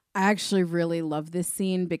 I actually really love this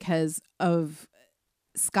scene because of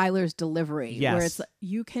Skyler's delivery. Yes. Where it's like,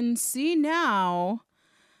 you can see now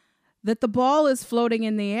that the ball is floating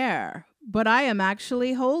in the air, but I am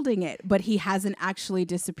actually holding it. But he hasn't actually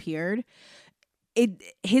disappeared.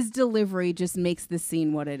 His delivery just makes the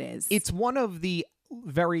scene what it is. It's one of the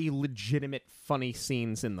very legitimate, funny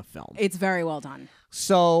scenes in the film. It's very well done.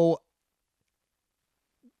 So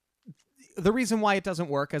the reason why it doesn't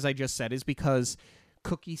work, as I just said, is because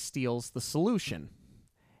Cookie steals the solution.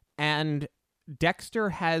 And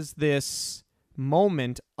Dexter has this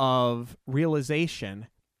moment of realization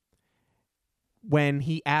when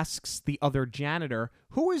he asks the other janitor,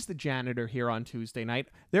 who is the janitor here on Tuesday night?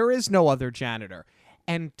 There is no other janitor.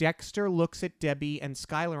 And Dexter looks at Debbie and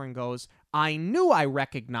Skyler and goes, I knew I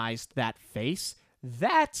recognized that face.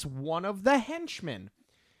 That's one of the henchmen.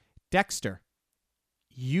 Dexter,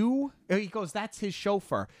 he goes, that's his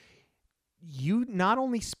chauffeur. You not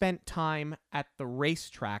only spent time at the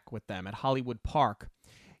racetrack with them at Hollywood Park,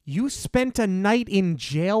 you spent a night in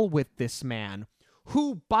jail with this man,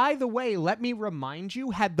 who, by the way, let me remind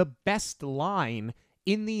you, had the best line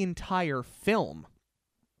in the entire film.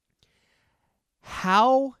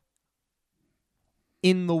 How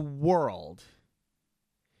in the world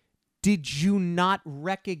did you not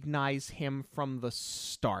recognize him from the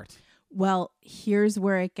start? Well, here's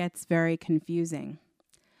where it gets very confusing.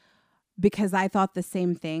 Because I thought the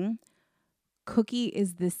same thing. Cookie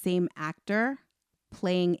is the same actor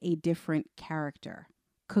playing a different character.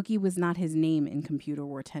 Cookie was not his name in Computer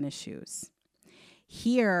Wore Tennis Shoes.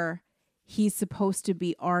 Here, he's supposed to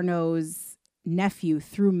be Arno's nephew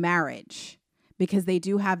through marriage, because they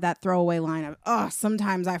do have that throwaway line of, oh,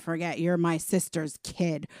 sometimes I forget you're my sister's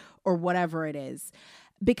kid, or whatever it is.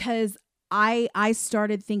 Because I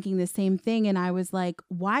started thinking the same thing, and I was like,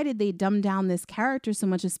 why did they dumb down this character so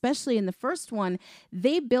much? Especially in the first one,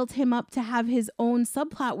 they built him up to have his own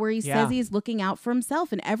subplot where he says he's looking out for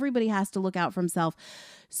himself, and everybody has to look out for himself.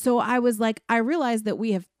 So I was like, I realized that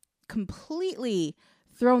we have completely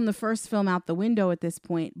thrown the first film out the window at this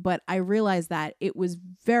point, but I realized that it was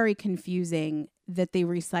very confusing that they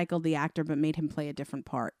recycled the actor but made him play a different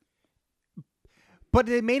part. But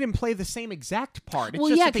they made him play the same exact part. It's well,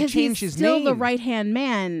 just yeah, that they changed his still name. The right-hand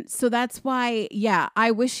man. So that's why,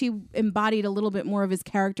 I wish he embodied a little bit more of his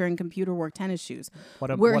character in Computer Wore Tennis Shoes. What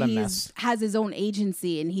a he mess. Has his own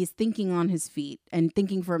agency and he's thinking on his feet and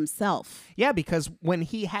thinking for himself. Yeah, because when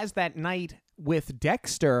he has that night with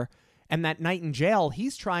Dexter and that night in jail,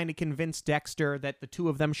 he's trying to convince Dexter that the two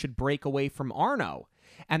of them should break away from Arno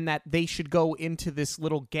and that they should go into this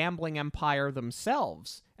little gambling empire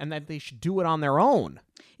themselves and that they should do it on their own.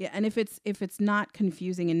 Yeah, and if it's not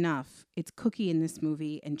confusing enough, it's Cookie in this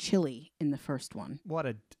movie and Chili in the first one.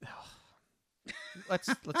 Let's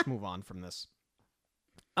move on from this.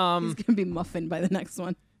 He's gonna be Muffin by the next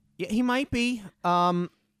one. Yeah, he might be. Or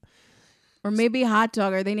maybe Hot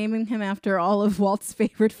Dog. Are they naming him after all of Walt's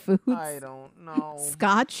favorite foods? I don't know.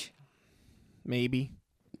 Scotch? Maybe.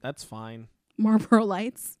 That's fine. Marlboro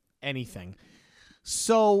Lights? Anything.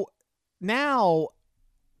 So now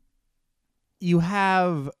you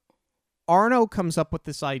have Arno comes up with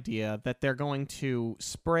this idea that they're going to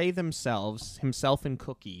spray himself and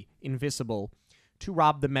Cookie, invisible, to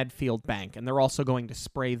rob the Medfield Bank. And they're also going to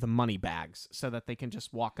spray the money bags so that they can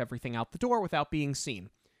just walk everything out the door without being seen.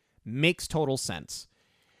 Makes total sense.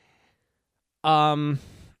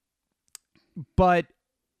 But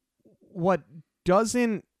what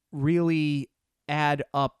doesn't really add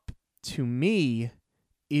up to me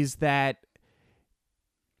is that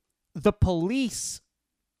the police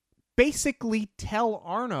basically tell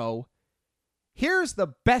Arno, here's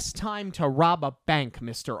the best time to rob a bank,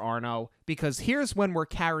 Mr. Arno, because here's when we're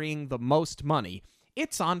carrying the most money.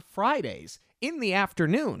 It's on Fridays in the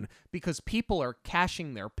afternoon because people are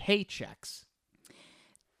cashing their paychecks.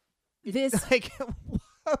 This Like,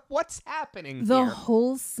 what's happening the here?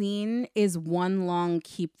 whole scene is one long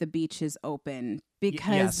keep the beaches open,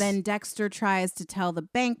 because yes. then Dexter tries to tell the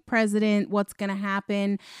bank president what's going to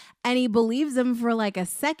happen, and he believes him for like a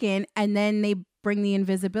second, and then they bring the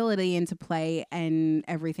invisibility into play and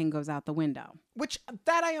everything goes out the window. Which,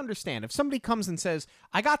 that I understand. If somebody comes and says,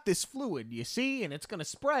 I got this fluid, you see, and it's going to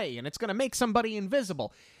spray, and it's going to make somebody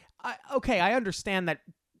invisible. Okay, I understand that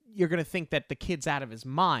you're going to think that the kid's out of his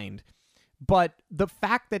mind. But the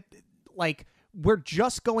fact that, like, we're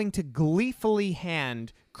just going to gleefully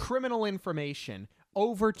hand criminal information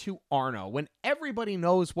over to Arno when everybody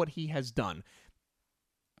knows what he has done,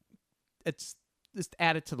 it's just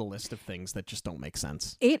added to the list of things that just don't make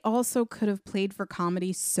sense. It also could have played for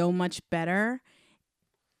comedy so much better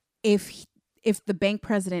if the bank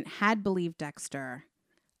president had believed Dexter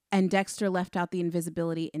and Dexter left out the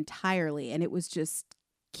invisibility entirely, and it was just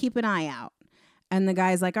keep an eye out. And the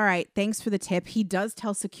guy's like, all right, thanks for the tip. He does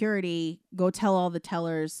tell security, go tell all the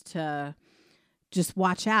tellers to just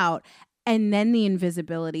watch out. And then the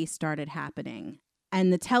invisibility started happening.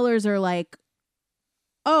 And the tellers are like,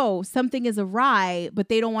 oh, something is awry, but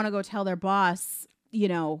they don't want to go tell their boss, you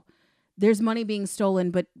know, there's money being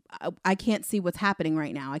stolen, but I can't see what's happening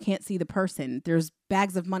right now. I can't see the person. There's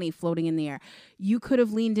bags of money floating in the air. You could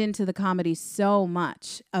have leaned into the comedy so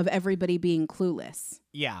much of everybody being clueless.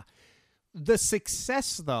 Yeah. The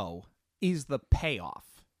success, though, is the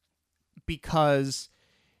payoff, because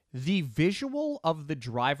the visual of the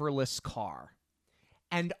driverless car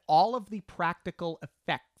and all of the practical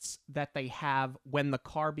effects that they have when the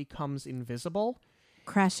car becomes invisible,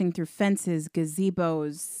 crashing through fences,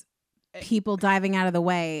 gazebos, people diving out of the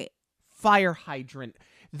way, fire hydrant,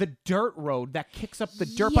 the dirt road that kicks up the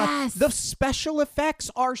dirt. Yes. The special effects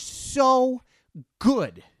are so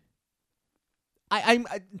good.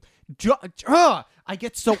 I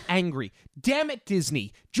get so angry. Damn it,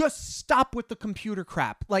 Disney. Just stop with the computer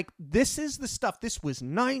crap. Like, this is the stuff. This was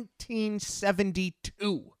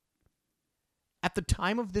 1972. At the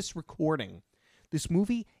time of this recording, this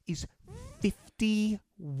movie is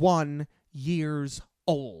 51 years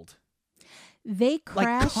old. They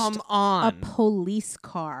crashed come on. a police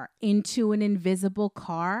car into an invisible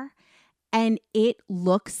car, and it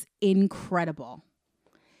looks incredible.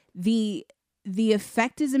 The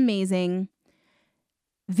effect is amazing.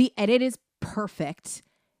 The edit is perfect.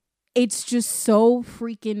 It's just so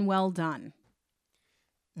freaking well done.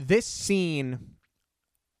 This scene,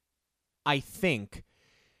 I think,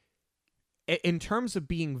 in terms of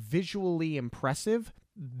being visually impressive,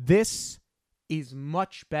 this is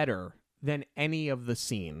much better than any of the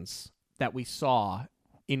scenes that we saw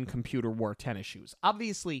in Computer Wore Tennis Shoes.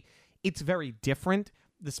 Obviously, it's very different.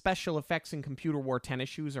 The special effects in Computer Wore Tennis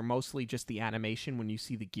Shoes are mostly just the animation when you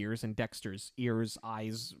see the gears in Dexter's ears,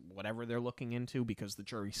 eyes, whatever they're looking into, because the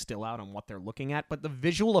jury's still out on what they're looking at. But the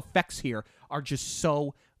visual effects here are just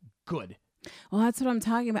so good. Well, that's what I'm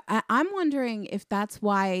talking about. I'm wondering if that's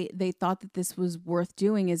why they thought that this was worth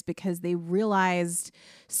doing, is because they realized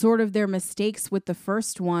sort of their mistakes with the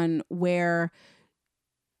first one, where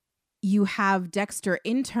you have Dexter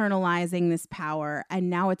internalizing this power, and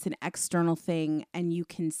now it's an external thing, and you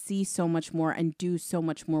can see so much more and do so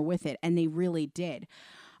much more with it. And they really did.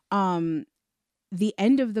 The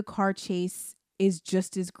end of the car chase is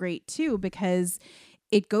just as great too, because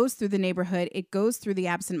it goes through the neighborhood. It goes through the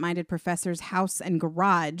absent-minded professor's house and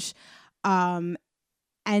garage. And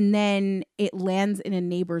then it lands in a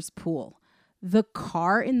neighbor's pool. The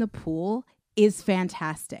car in the pool is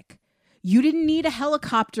fantastic. You didn't need a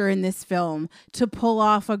helicopter in this film to pull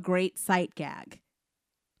off a great sight gag.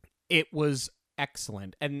 It was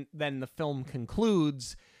excellent. And then the film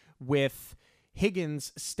concludes with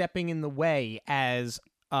Higgins stepping in the way as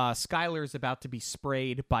Skylar's about to be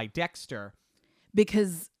sprayed by Dexter.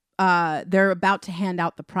 Because they're about to hand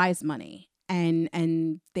out the prize money.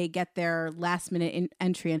 And they get their last minute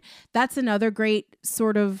entry. And that's another great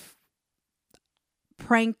sort of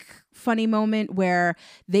prank funny moment where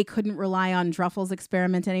they couldn't rely on Druffle's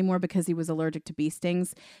experiment anymore because he was allergic to bee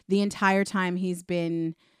stings. The entire time he's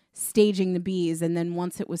been staging the bees, and then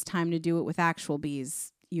once it was time to do it with actual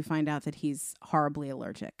bees, you find out that he's horribly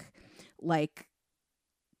allergic. Like,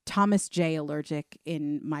 Thomas J. allergic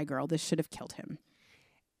in My Girl. This should have killed him.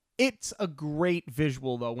 It's a great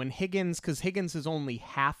visual, though, when because Higgins is only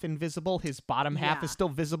half invisible, his bottom half is still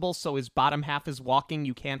visible, so his bottom half is walking,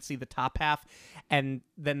 you can't see the top half, and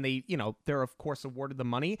then they're, of course, awarded the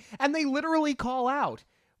money, and they literally call out,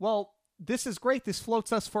 well, this is great, this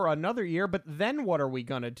floats us for another year, but then what are we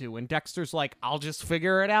gonna do? And Dexter's like, I'll just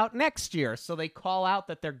figure it out next year. So they call out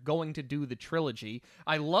that they're going to do the trilogy.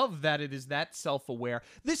 I love that it is that self-aware.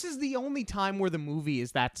 This is the only time where the movie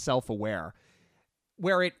is that self-aware,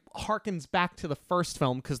 where it harkens back to the first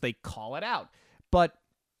film because they call it out. But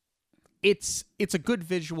it's a good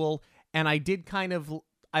visual, and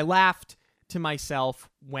I laughed to myself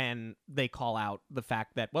when they call out the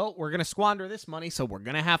fact that, well, we're going to squander this money, so we're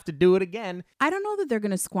going to have to do it again. I don't know that they're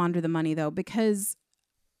going to squander the money, though, because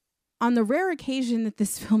on the rare occasion that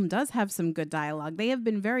this film does have some good dialogue, they have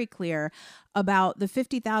been very clear about the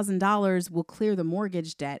 $50,000 will clear the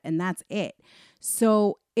mortgage debt, and that's it.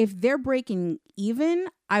 So if they're breaking even,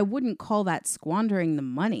 I wouldn't call that squandering the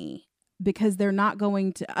money, because they're not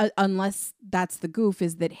going to, unless that's the goof,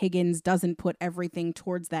 is that Higgins doesn't put everything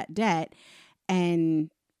towards that debt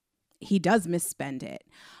and he does misspend it.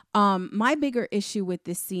 My bigger issue with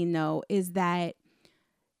this scene, though, is that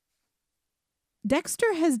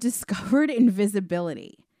Dexter has discovered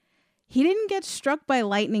invisibility. He didn't get struck by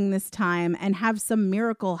lightning this time and have some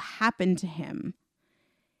miracle happen to him.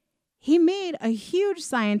 He made a huge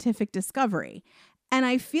scientific discovery, and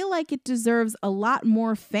I feel like it deserves a lot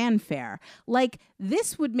more fanfare. Like,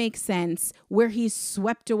 this would make sense where he's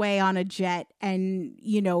swept away on a jet and,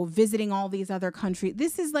 visiting all these other countries.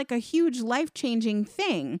 This is like a huge life-changing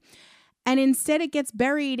thing. And instead it gets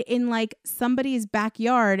buried in like somebody's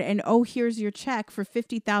backyard and, oh, here's your check for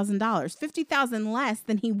 $50,000. $50,000 less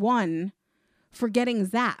than he won for getting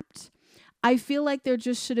zapped. I feel like there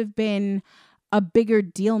just should have been a bigger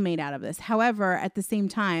deal made out of this. However, at the same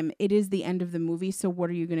time, it is the end of the movie, so what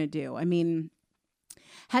are you going to do? I mean,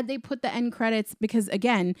 had they put the end credits, because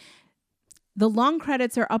again, the long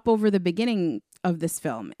credits are up over the beginning of this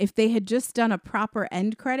film. If they had just done a proper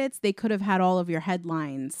end credits, they could have had all of your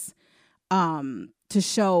headlines to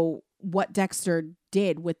show what Dexter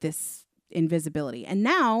did with this invisibility. And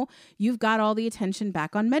now you've got all the attention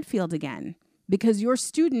back on Medfield again, because your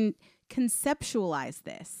student conceptualized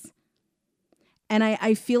this. And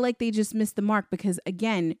I feel like they just missed the mark, because,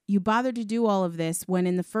 again, you bothered to do all of this when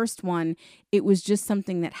in the first one, it was just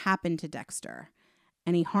something that happened to Dexter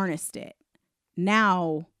and he harnessed it.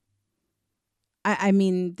 Now, I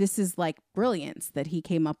mean, this is like brilliance that he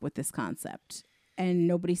came up with this concept and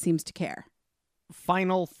nobody seems to care.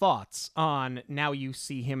 Final thoughts on Now You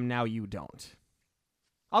See Him, Now You Don't.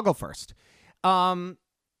 I'll go first.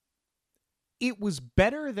 It was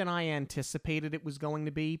better than I anticipated it was going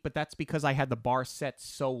to be, but that's because I had the bar set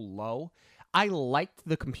so low. I liked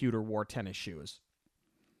the computer wore tennis shoes.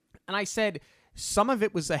 And I said some of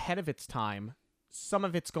it was ahead of its time. Some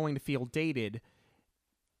of it's going to feel dated.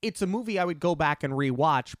 It's a movie I would go back and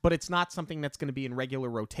rewatch, but it's not something that's going to be in regular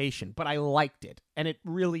rotation. But I liked it, and it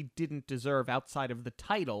really didn't deserve, outside of the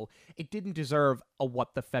title, it didn't deserve a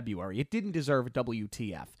What the February. It didn't deserve a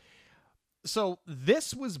WTF. So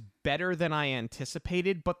this was better than I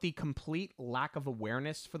anticipated, but the complete lack of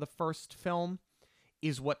awareness for the first film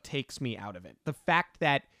is what takes me out of it. The fact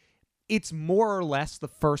that it's more or less the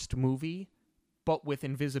first movie, but with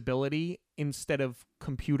invisibility instead of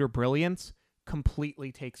computer brilliance,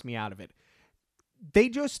 completely takes me out of it. They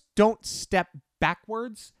just don't step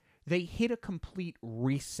backwards. They hit a complete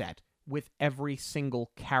reset with every single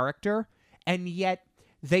character, and yet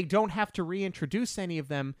they don't have to reintroduce any of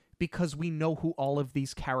them because we know who all of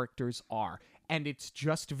these characters are. And it's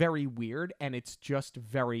just very weird, and it's just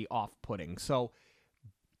very off-putting. So,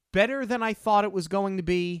 better than I thought it was going to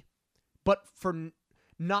be, but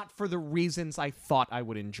not for the reasons I thought I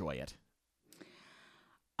would enjoy it.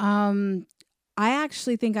 I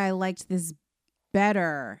actually think I liked this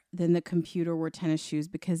better than the computer wore tennis shoes,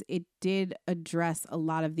 because it did address a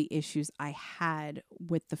lot of the issues I had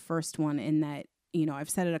with the first one, in that,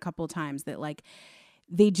 I've said it a couple of times that, like,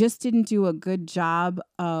 they just didn't do a good job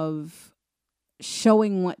of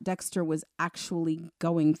showing what Dexter was actually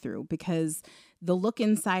going through, because the look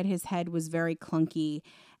inside his head was very clunky,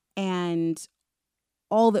 and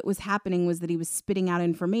all that was happening was that he was spitting out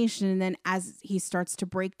information. And then as he starts to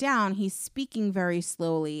break down, he's speaking very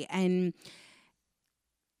slowly, and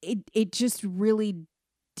it just really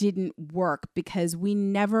didn't work, because we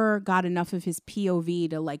never got enough of his POV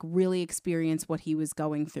to like really experience what he was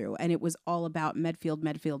going through. And it was all about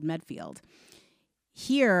Medfield.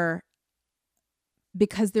 Here,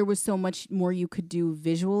 because there was so much more you could do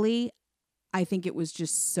visually, I think it was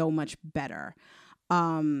just so much better.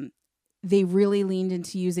 They really leaned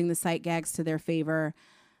into using the sight gags to their favor.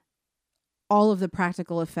 All of the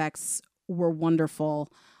practical effects were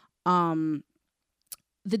wonderful.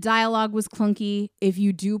 The dialogue was clunky. If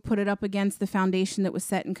you do put it up against the foundation that was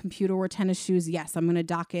set in Computer Wore Tennis Shoes, yes, I'm going to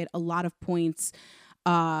dock it a lot of points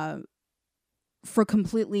for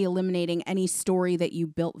completely eliminating any story that you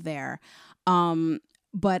built there.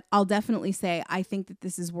 But I'll definitely say I think that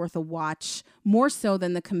this is worth a watch, more so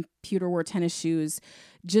than the Computer Wore Tennis Shoes,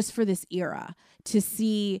 just for this era, to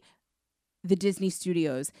see the Disney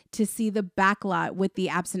Studios, to see the backlot with the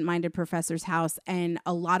absent-minded professor's house and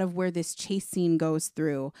a lot of where this chase scene goes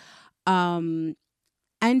through, and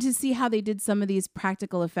to see how they did some of these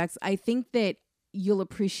practical effects. I think that you'll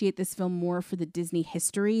appreciate this film more for the Disney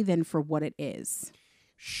history than for what it is.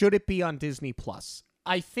 Should it be on Disney Plus?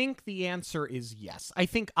 I think the answer is yes. I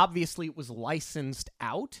think obviously it was licensed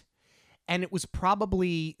out, and it was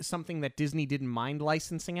probably something that Disney didn't mind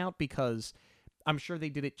licensing out because I'm sure they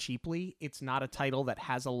did it cheaply. It's not a title that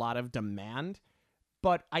has a lot of demand.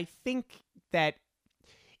 But I think that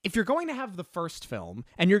if you're going to have the first film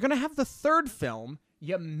and you're going to have the third film,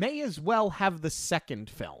 you may as well have the second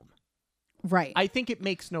film. Right. I think it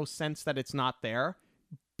makes no sense that it's not there,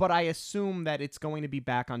 but I assume that it's going to be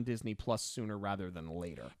back on Disney Plus sooner rather than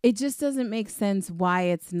later. It just doesn't make sense why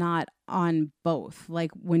it's not on both. Like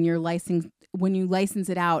when you license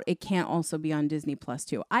it out, it can't also be on Disney Plus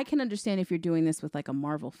too. I can understand if you're doing this with like a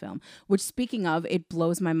Marvel film, which, speaking of, it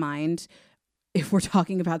blows my mind if we're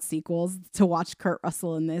talking about sequels to watch Kurt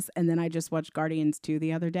Russell in this. And then I just watched Guardians 2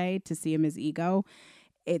 the other day to see him as Ego.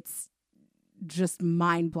 It's just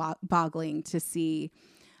mind-boggling to see.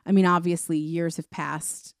 I mean, obviously years have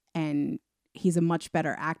passed and he's a much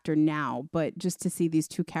better actor now, but just to see these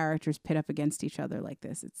two characters pit up against each other like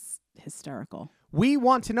this, it's hysterical. We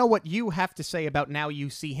want to know what you have to say about Now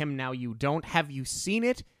You See Him, Now You Don't. Have you seen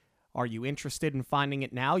it? Are you interested in finding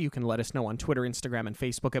it now? You can let us know on Twitter, Instagram, and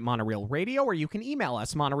Facebook at Monorail Radio, or you can email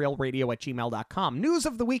us, monorailradio@gmail.com. News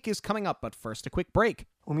of the week is coming up, but first, a quick break.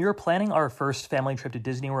 When we were planning our first family trip to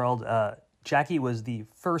Disney World, Jackie was the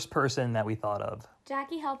first person that we thought of.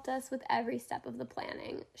 Jackie helped us with every step of the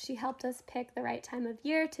planning. She helped us pick the right time of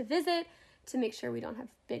year to visit, to make sure we don't have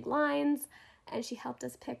big lines, and she helped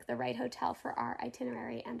us pick the right hotel for our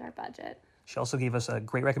itinerary and our budget. She also gave us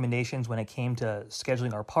great recommendations when it came to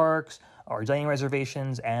scheduling our parks, our dining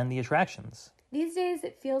reservations, and the attractions. These days,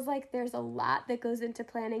 it feels like there's a lot that goes into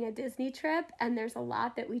planning a Disney trip, and there's a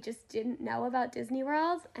lot that we just didn't know about Disney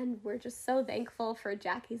World, and we're just so thankful for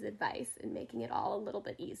Jackie's advice in making it all a little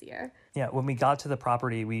bit easier. Yeah, when we got to the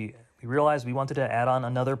property, we realized we wanted to add on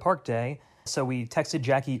another park day, so we texted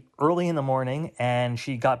Jackie early in the morning, and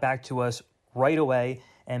she got back to us right away,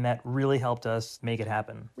 and that really helped us make it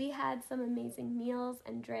happen. We had some amazing meals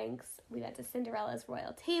and drinks. We went to Cinderella's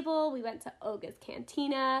Royal Table. We went to Oga's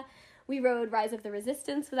Cantina. We rode Rise of the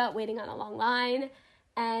Resistance without waiting on a long line.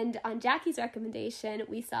 And on Jackie's recommendation,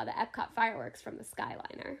 we saw the Epcot fireworks from the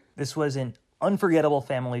Skyliner. This was an unforgettable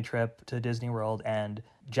family trip to Disney World, and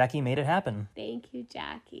Jackie made it happen. Thank you,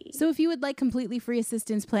 Jackie. So if you would like completely free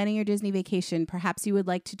assistance planning your Disney vacation, perhaps you would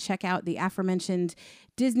like to check out the aforementioned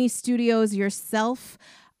Disney Studios yourself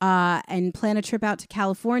and plan a trip out to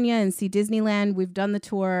California and see Disneyland. We've done the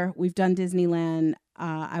tour. We've done Disneyland.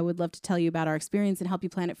 I would love to tell you about our experience and help you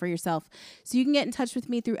plan it for yourself. So you can get in touch with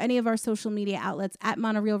me through any of our social media outlets at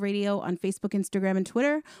Monorail Radio on Facebook, Instagram, and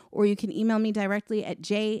Twitter, or you can email me directly at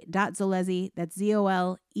j.zolezzi, that's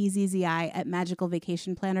Zolezzi, at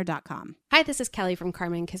magicalvacationplanner.com. Hi, this is Kelly from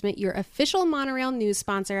Karma and Kismet, your official Monorail news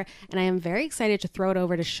sponsor, and I am very excited to throw it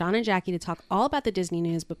over to Sean and Jackie to talk all about the Disney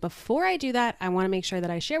news. But before I do that, I want to make sure that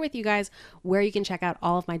I share with you guys where you can check out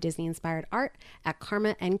all of my Disney-inspired art at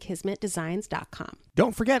karmaandkismetdesigns.com.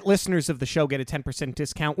 Don't forget, listeners of the show get a 10%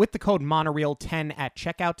 discount with the code Monorail10 at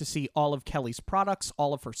checkout to see all of Kelly's products,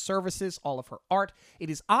 all of her services, all of her art. It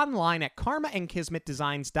is online at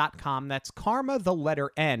karmaandkismetdesigns.com. That's Karma, the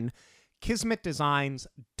letter N,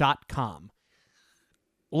 kismetdesigns.com.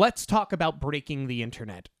 Let's talk about breaking the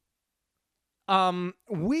internet.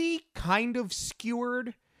 We kind of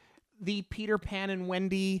skewered the Peter Pan and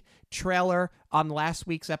Wendy trailer on last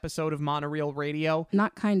week's episode of Monorail Radio.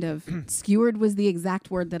 Not kind of. Skewered was the exact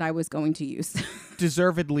word that I was going to use.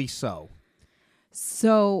 Deservedly so.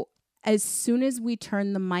 So as soon as we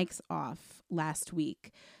turned the mics off last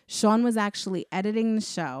week, Sean was actually editing the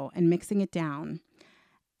show and mixing it down.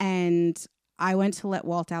 And I went to let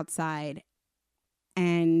Walt outside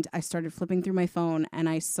and I started flipping through my phone and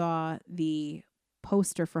I saw the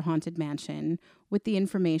poster for Haunted Mansion with the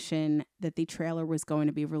information that the trailer was going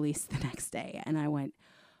to be released the next day. And I went,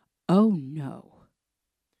 Oh, no.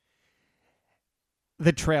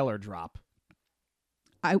 The trailer drop.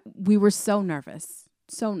 We were so nervous.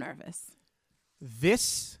 So nervous.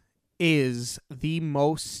 This is the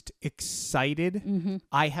most excited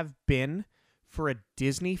I have been for a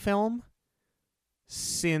Disney film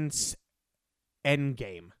since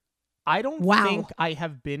Endgame. I don't think I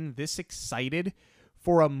have been this excited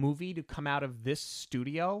for a movie to come out of this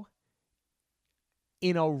studio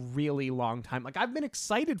in a really long time. Like, I've been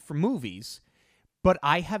excited for movies, but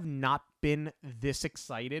I have not been this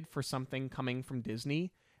excited for something coming from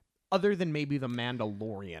Disney other than maybe The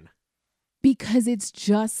Mandalorian. Because it's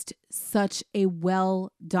just such a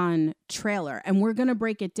well done trailer. And we're going to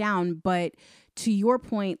break it down. But to your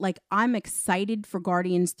point, like, I'm excited for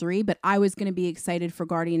Guardians 3, but I was going to be excited for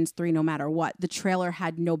Guardians 3 no matter what. The trailer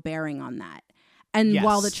had no bearing on that. And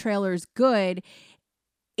while the trailer's good,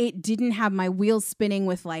 it didn't have my wheels spinning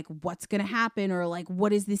with like, what's going to happen? Or like,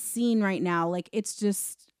 what is this scene right now? Like, it's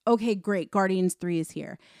just, okay, great. Guardians 3 is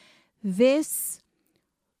here. This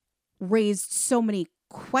raised so many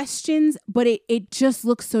questions, but it just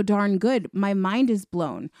looks so darn good. My mind is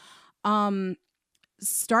blown.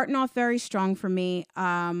 Starting off very strong for me.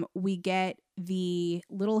 We get the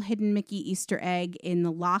little hidden Mickey Easter egg in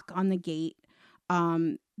the lock on the gate.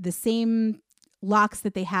 The same locks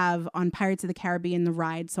that they have on Pirates of the Caribbean, the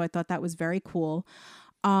ride. So I thought that was very cool.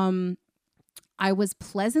 I was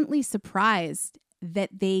pleasantly surprised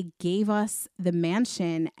that they gave us the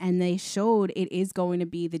mansion and they showed it is going to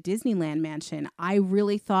be the Disneyland mansion. I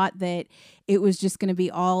really thought that it was just going to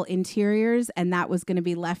be all interiors and that was going to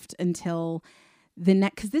be left until the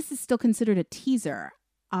next, because this is still considered a teaser.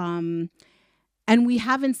 And we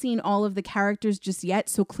haven't seen all of the characters just yet,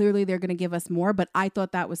 so clearly they're going to give us more, but I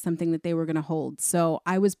thought that was something that they were going to hold. So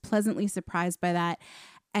I was pleasantly surprised by that.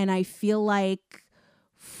 And I feel like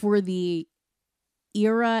for the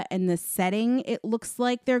era and the setting it looks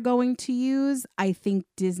like they're going to use, I think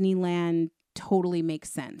Disneyland totally makes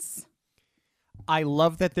sense. I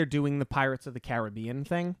love that they're doing the Pirates of the Caribbean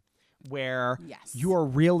thing, where you are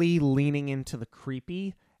really leaning into the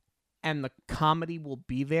creepy, and the comedy will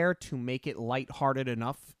be there to make it lighthearted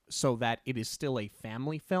enough so that it is still a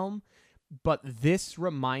family film. But this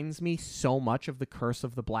reminds me so much of The Curse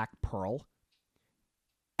of the Black Pearl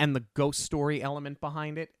and the ghost story element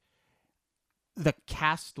behind it. The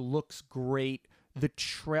cast looks great. The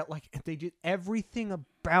trail, like, they did everything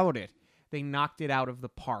about it. They knocked it out of the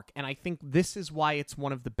park. And I think this is why it's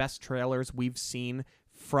one of the best trailers we've seen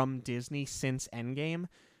from Disney since Endgame.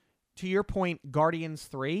 To your point, Guardians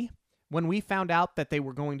 3, when we found out that they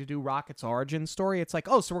were going to do Rocket's origin story, it's like,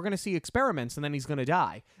 oh, so we're going to see experiments and then he's going to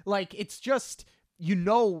die. Like, it's just, you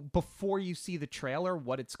know, before you see the trailer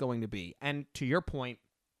what it's going to be. And to your point,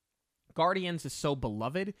 Guardians is so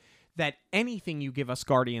beloved that anything you give us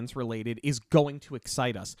Guardians related is going to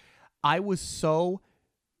excite us. I'm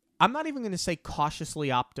not even going to say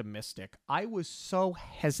cautiously optimistic. I was so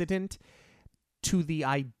hesitant to the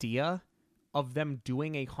idea of them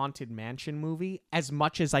doing a Haunted Mansion movie, as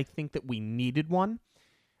much as I think that we needed one,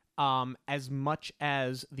 as much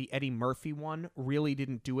as the Eddie Murphy one really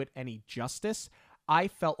didn't do it any justice. I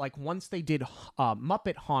felt like once they did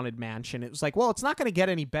Muppet Haunted Mansion, it was like, well, it's not going to get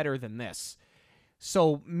any better than this.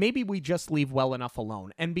 So maybe we just leave well enough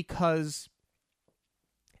alone. And because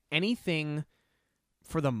anything,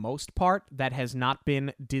 for the most part, that has not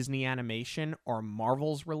been Disney animation or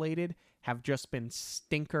Marvel's related have just been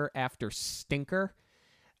stinker after stinker,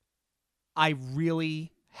 I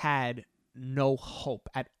really had no hope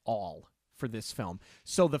at all for this film.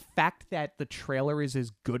 So the fact that the trailer is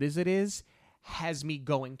as good as it is has me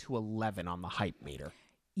going to 11 on the hype meter.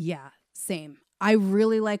 Yeah, same. I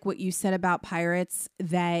really like what you said about Pirates,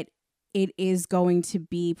 that it is going to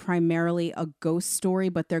be primarily a ghost story,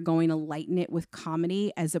 but they're going to lighten it with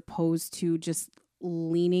comedy as opposed to just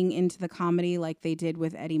leaning into the comedy like they did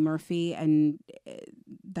with Eddie Murphy. And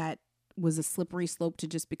that was a slippery slope to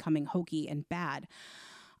just becoming hokey and bad.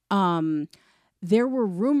 There were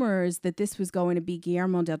rumors that this was going to be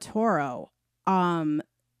Guillermo del Toro.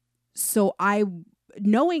 So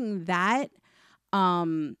knowing that,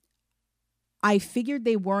 I figured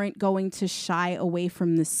they weren't going to shy away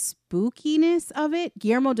from the spookiness of it.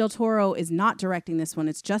 Guillermo del Toro is not directing this one.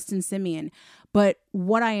 It's Justin Simien. But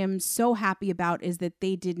what I am so happy about is that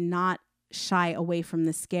they did not shy away from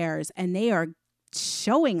the scares, and they are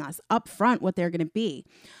showing us up front what they're going to be.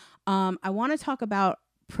 I want to talk about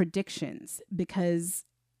predictions because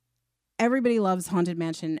everybody loves Haunted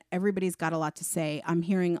Mansion. Everybody's got a lot to say. I'm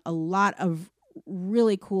hearing a lot of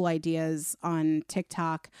really cool ideas on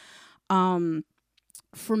TikTok.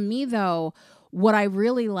 For me, though, What I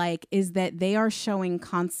really like is that they are showing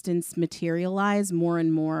Constance materialize more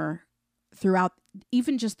and more throughout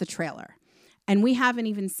even just the trailer. And we haven't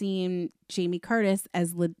even seen Jamie Curtis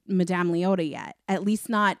as Madame Leota yet, at least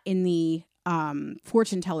not in the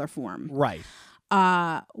fortune teller form. Right.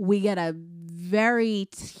 We get a very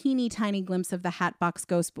teeny tiny glimpse of the Hatbox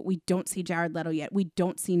Ghost, but we don't see Jared Leto yet. We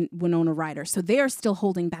don't see Winona Ryder. So they are still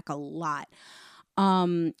holding back a lot.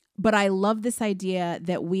 But I love this idea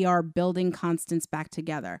that we are building Constance back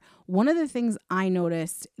together. One of the things I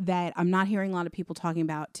noticed that I'm not hearing a lot of people talking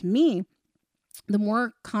about, to me, the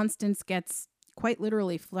more Constance gets quite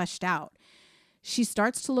literally fleshed out, she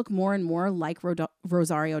starts to look more and more like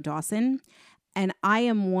Rosario Dawson. And I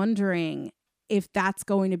am wondering if that's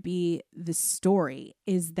going to be the story,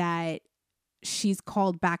 is that she's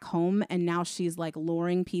called back home and now she's like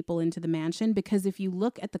luring people into the mansion. Because if you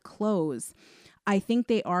look at the clothes, I think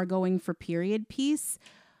they are going for period piece,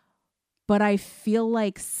 but I feel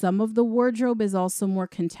like some of the wardrobe is also more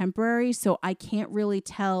contemporary. So I can't really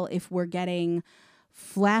tell if we're getting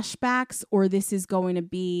flashbacks or this is going to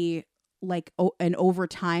be like an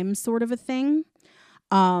overtime sort of a thing.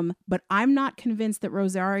 But I'm not convinced that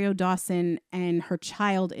Rosario Dawson and her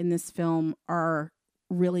child in this film are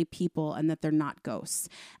really people and that they're not ghosts.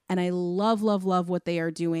 And I love, love, love what they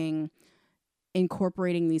are doing,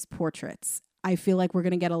 incorporating these portraits. I feel like we're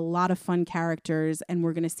going to get a lot of fun characters and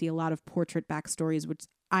we're going to see a lot of portrait backstories, which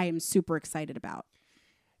I am super excited about.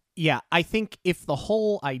 Yeah, I think if the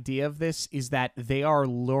whole idea of this is that they are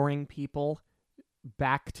luring people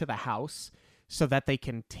back to the house so that they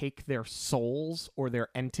can take their souls or their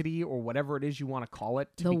entity or whatever it is you want to call it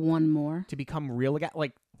to become real again,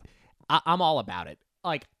 like I'm all about it.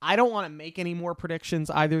 Like, I don't want to make any more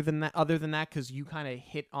predictions other than that, because you kind of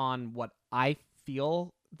hit on what I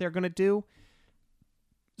feel they're going to do.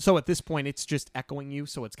 So at this point, it's just echoing you,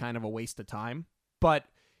 so it's kind of a waste of time. But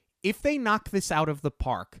if they knock this out of the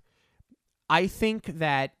park, I think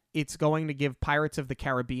that it's going to give Pirates of the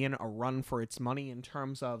Caribbean a run for its money in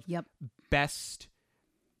terms of best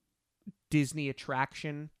Disney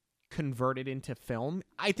attraction converted into film.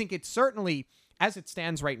 I think it's certainly, as it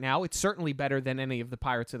stands right now, it's certainly better than any of the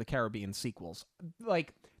Pirates of the Caribbean sequels.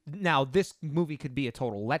 Like, now, this movie could be a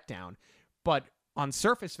total letdown, but on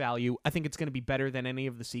surface value, I think it's going to be better than any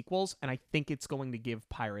of the sequels, and I think it's going to give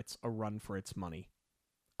Pirates a run for its money.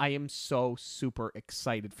 I am so super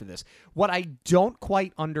excited for this. What I don't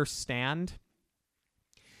quite understand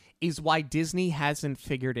is why Disney hasn't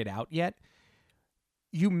figured it out yet.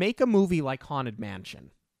 You make a movie like Haunted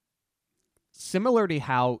Mansion, similar to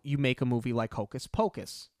how you make a movie like Hocus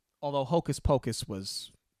Pocus, although Hocus Pocus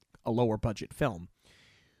was a lower budget film.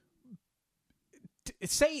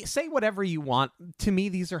 Say whatever you want. To me,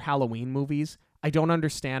 these are Halloween movies. I don't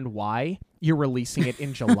understand why you're releasing it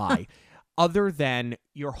in July. Other than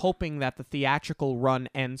you're hoping that the theatrical run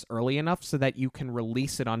ends early enough so that you can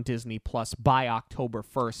release it on Disney Plus by October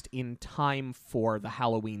 1st in time for the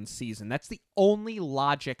Halloween season. That's the only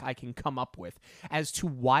logic I can come up with as to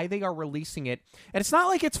why they are releasing it. And it's not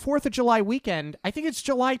like it's 4th of July weekend. I think it's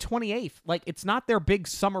July 28th. Like, it's not their big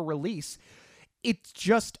summer release. It's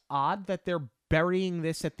just odd that they're burying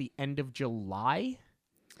this at the end of July.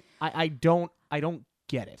 I don't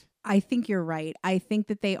get it. I think you're right. I think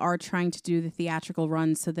that they are trying to do the theatrical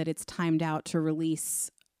run so that it's timed out to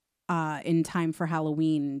release in time for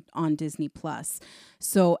Halloween on Disney Plus.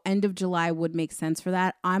 So end of July would make sense for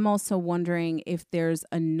that. I'm also wondering if there's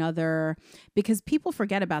another, because people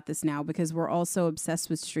forget about this now because we're also obsessed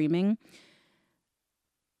with streaming.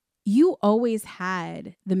 You always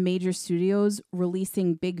had the major studios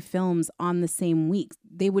releasing big films on the same week.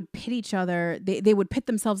 They would pit each other. They would pit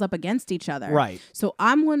themselves up against each other. Right. So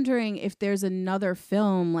I'm wondering if there's another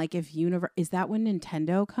film, like if is that when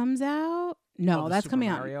Nintendo comes out? No, that's coming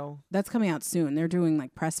out. That's coming out soon. They're doing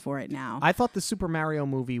like press for it now. I thought the Super Mario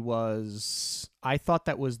movie I thought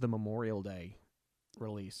that was the Memorial Day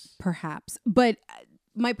release. Perhaps. But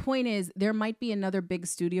my point is, there might be another big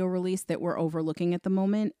studio release that we're overlooking at the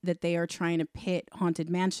moment that they are trying to pit Haunted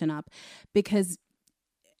Mansion up because,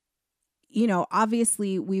 you know,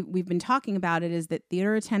 obviously we've been talking about it, is that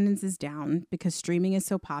theater attendance is down because streaming is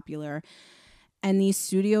so popular and these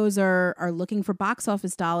studios are looking for box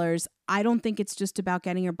office dollars. I don't think it's just about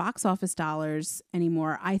getting your box office dollars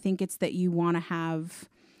anymore. I think it's that you want to have,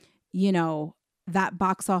 you know, that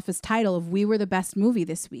box office title of we were the best movie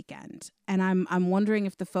this weekend. And I'm wondering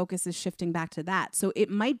if the focus is shifting back to that. So it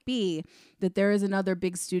might be that there is another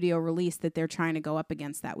big studio release that they're trying to go up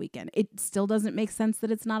against that weekend. It still doesn't make sense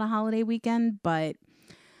that it's not a holiday weekend, but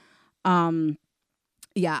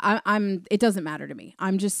yeah, it doesn't matter to me.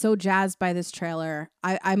 I'm just so jazzed by this trailer.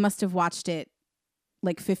 I must have watched it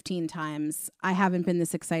like 15 times. I haven't been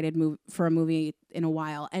this excited for a movie in a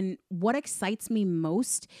while. And what excites me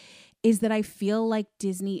most is that I feel like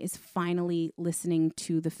Disney is finally listening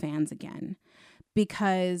to the fans again,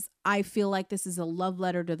 because I feel like this is a love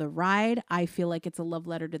letter to the ride. I feel like it's a love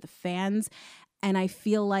letter to the fans. And I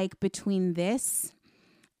feel like between this,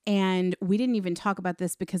 and we didn't even talk about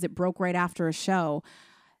this because it broke right after a show,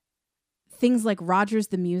 things like Rogers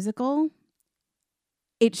the Musical,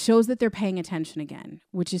 it shows that they're paying attention again,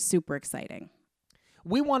 which is super exciting.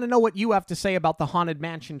 We want to know what you have to say about the Haunted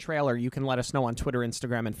Mansion trailer. You can let us know on Twitter,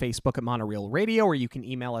 Instagram, and Facebook at Monorail Radio, or you can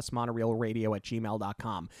email us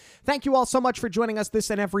monorailradio@gmail.com. Thank you all so much for joining us this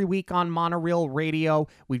and every week on Monorail Radio.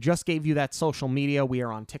 We just gave you that social media. We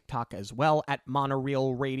are on TikTok as well at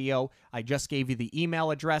Monorail Radio. I just gave you the email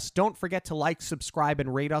address. Don't forget to like, subscribe,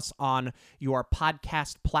 and rate us on your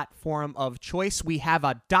podcast platform of choice. We have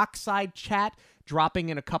a Dockside chat dropping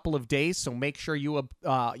in a couple of days, so make sure you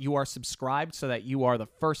are subscribed so that you are the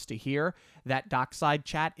first to hear that Dockside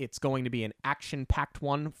chat. It's going to be an action-packed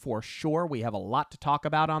one for sure. We have a lot to talk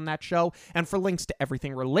about on that show, and for links to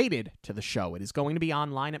everything related to the show, it is going to be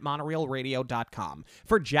online at monorailradio.com.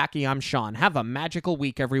 For Jackie, I'm Sean. Have a magical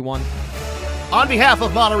week, everyone. On behalf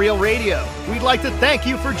of Monorail Radio, we'd like to thank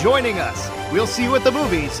you for joining us. We'll see you at the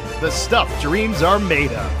movies, the stuff dreams are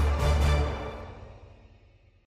made of.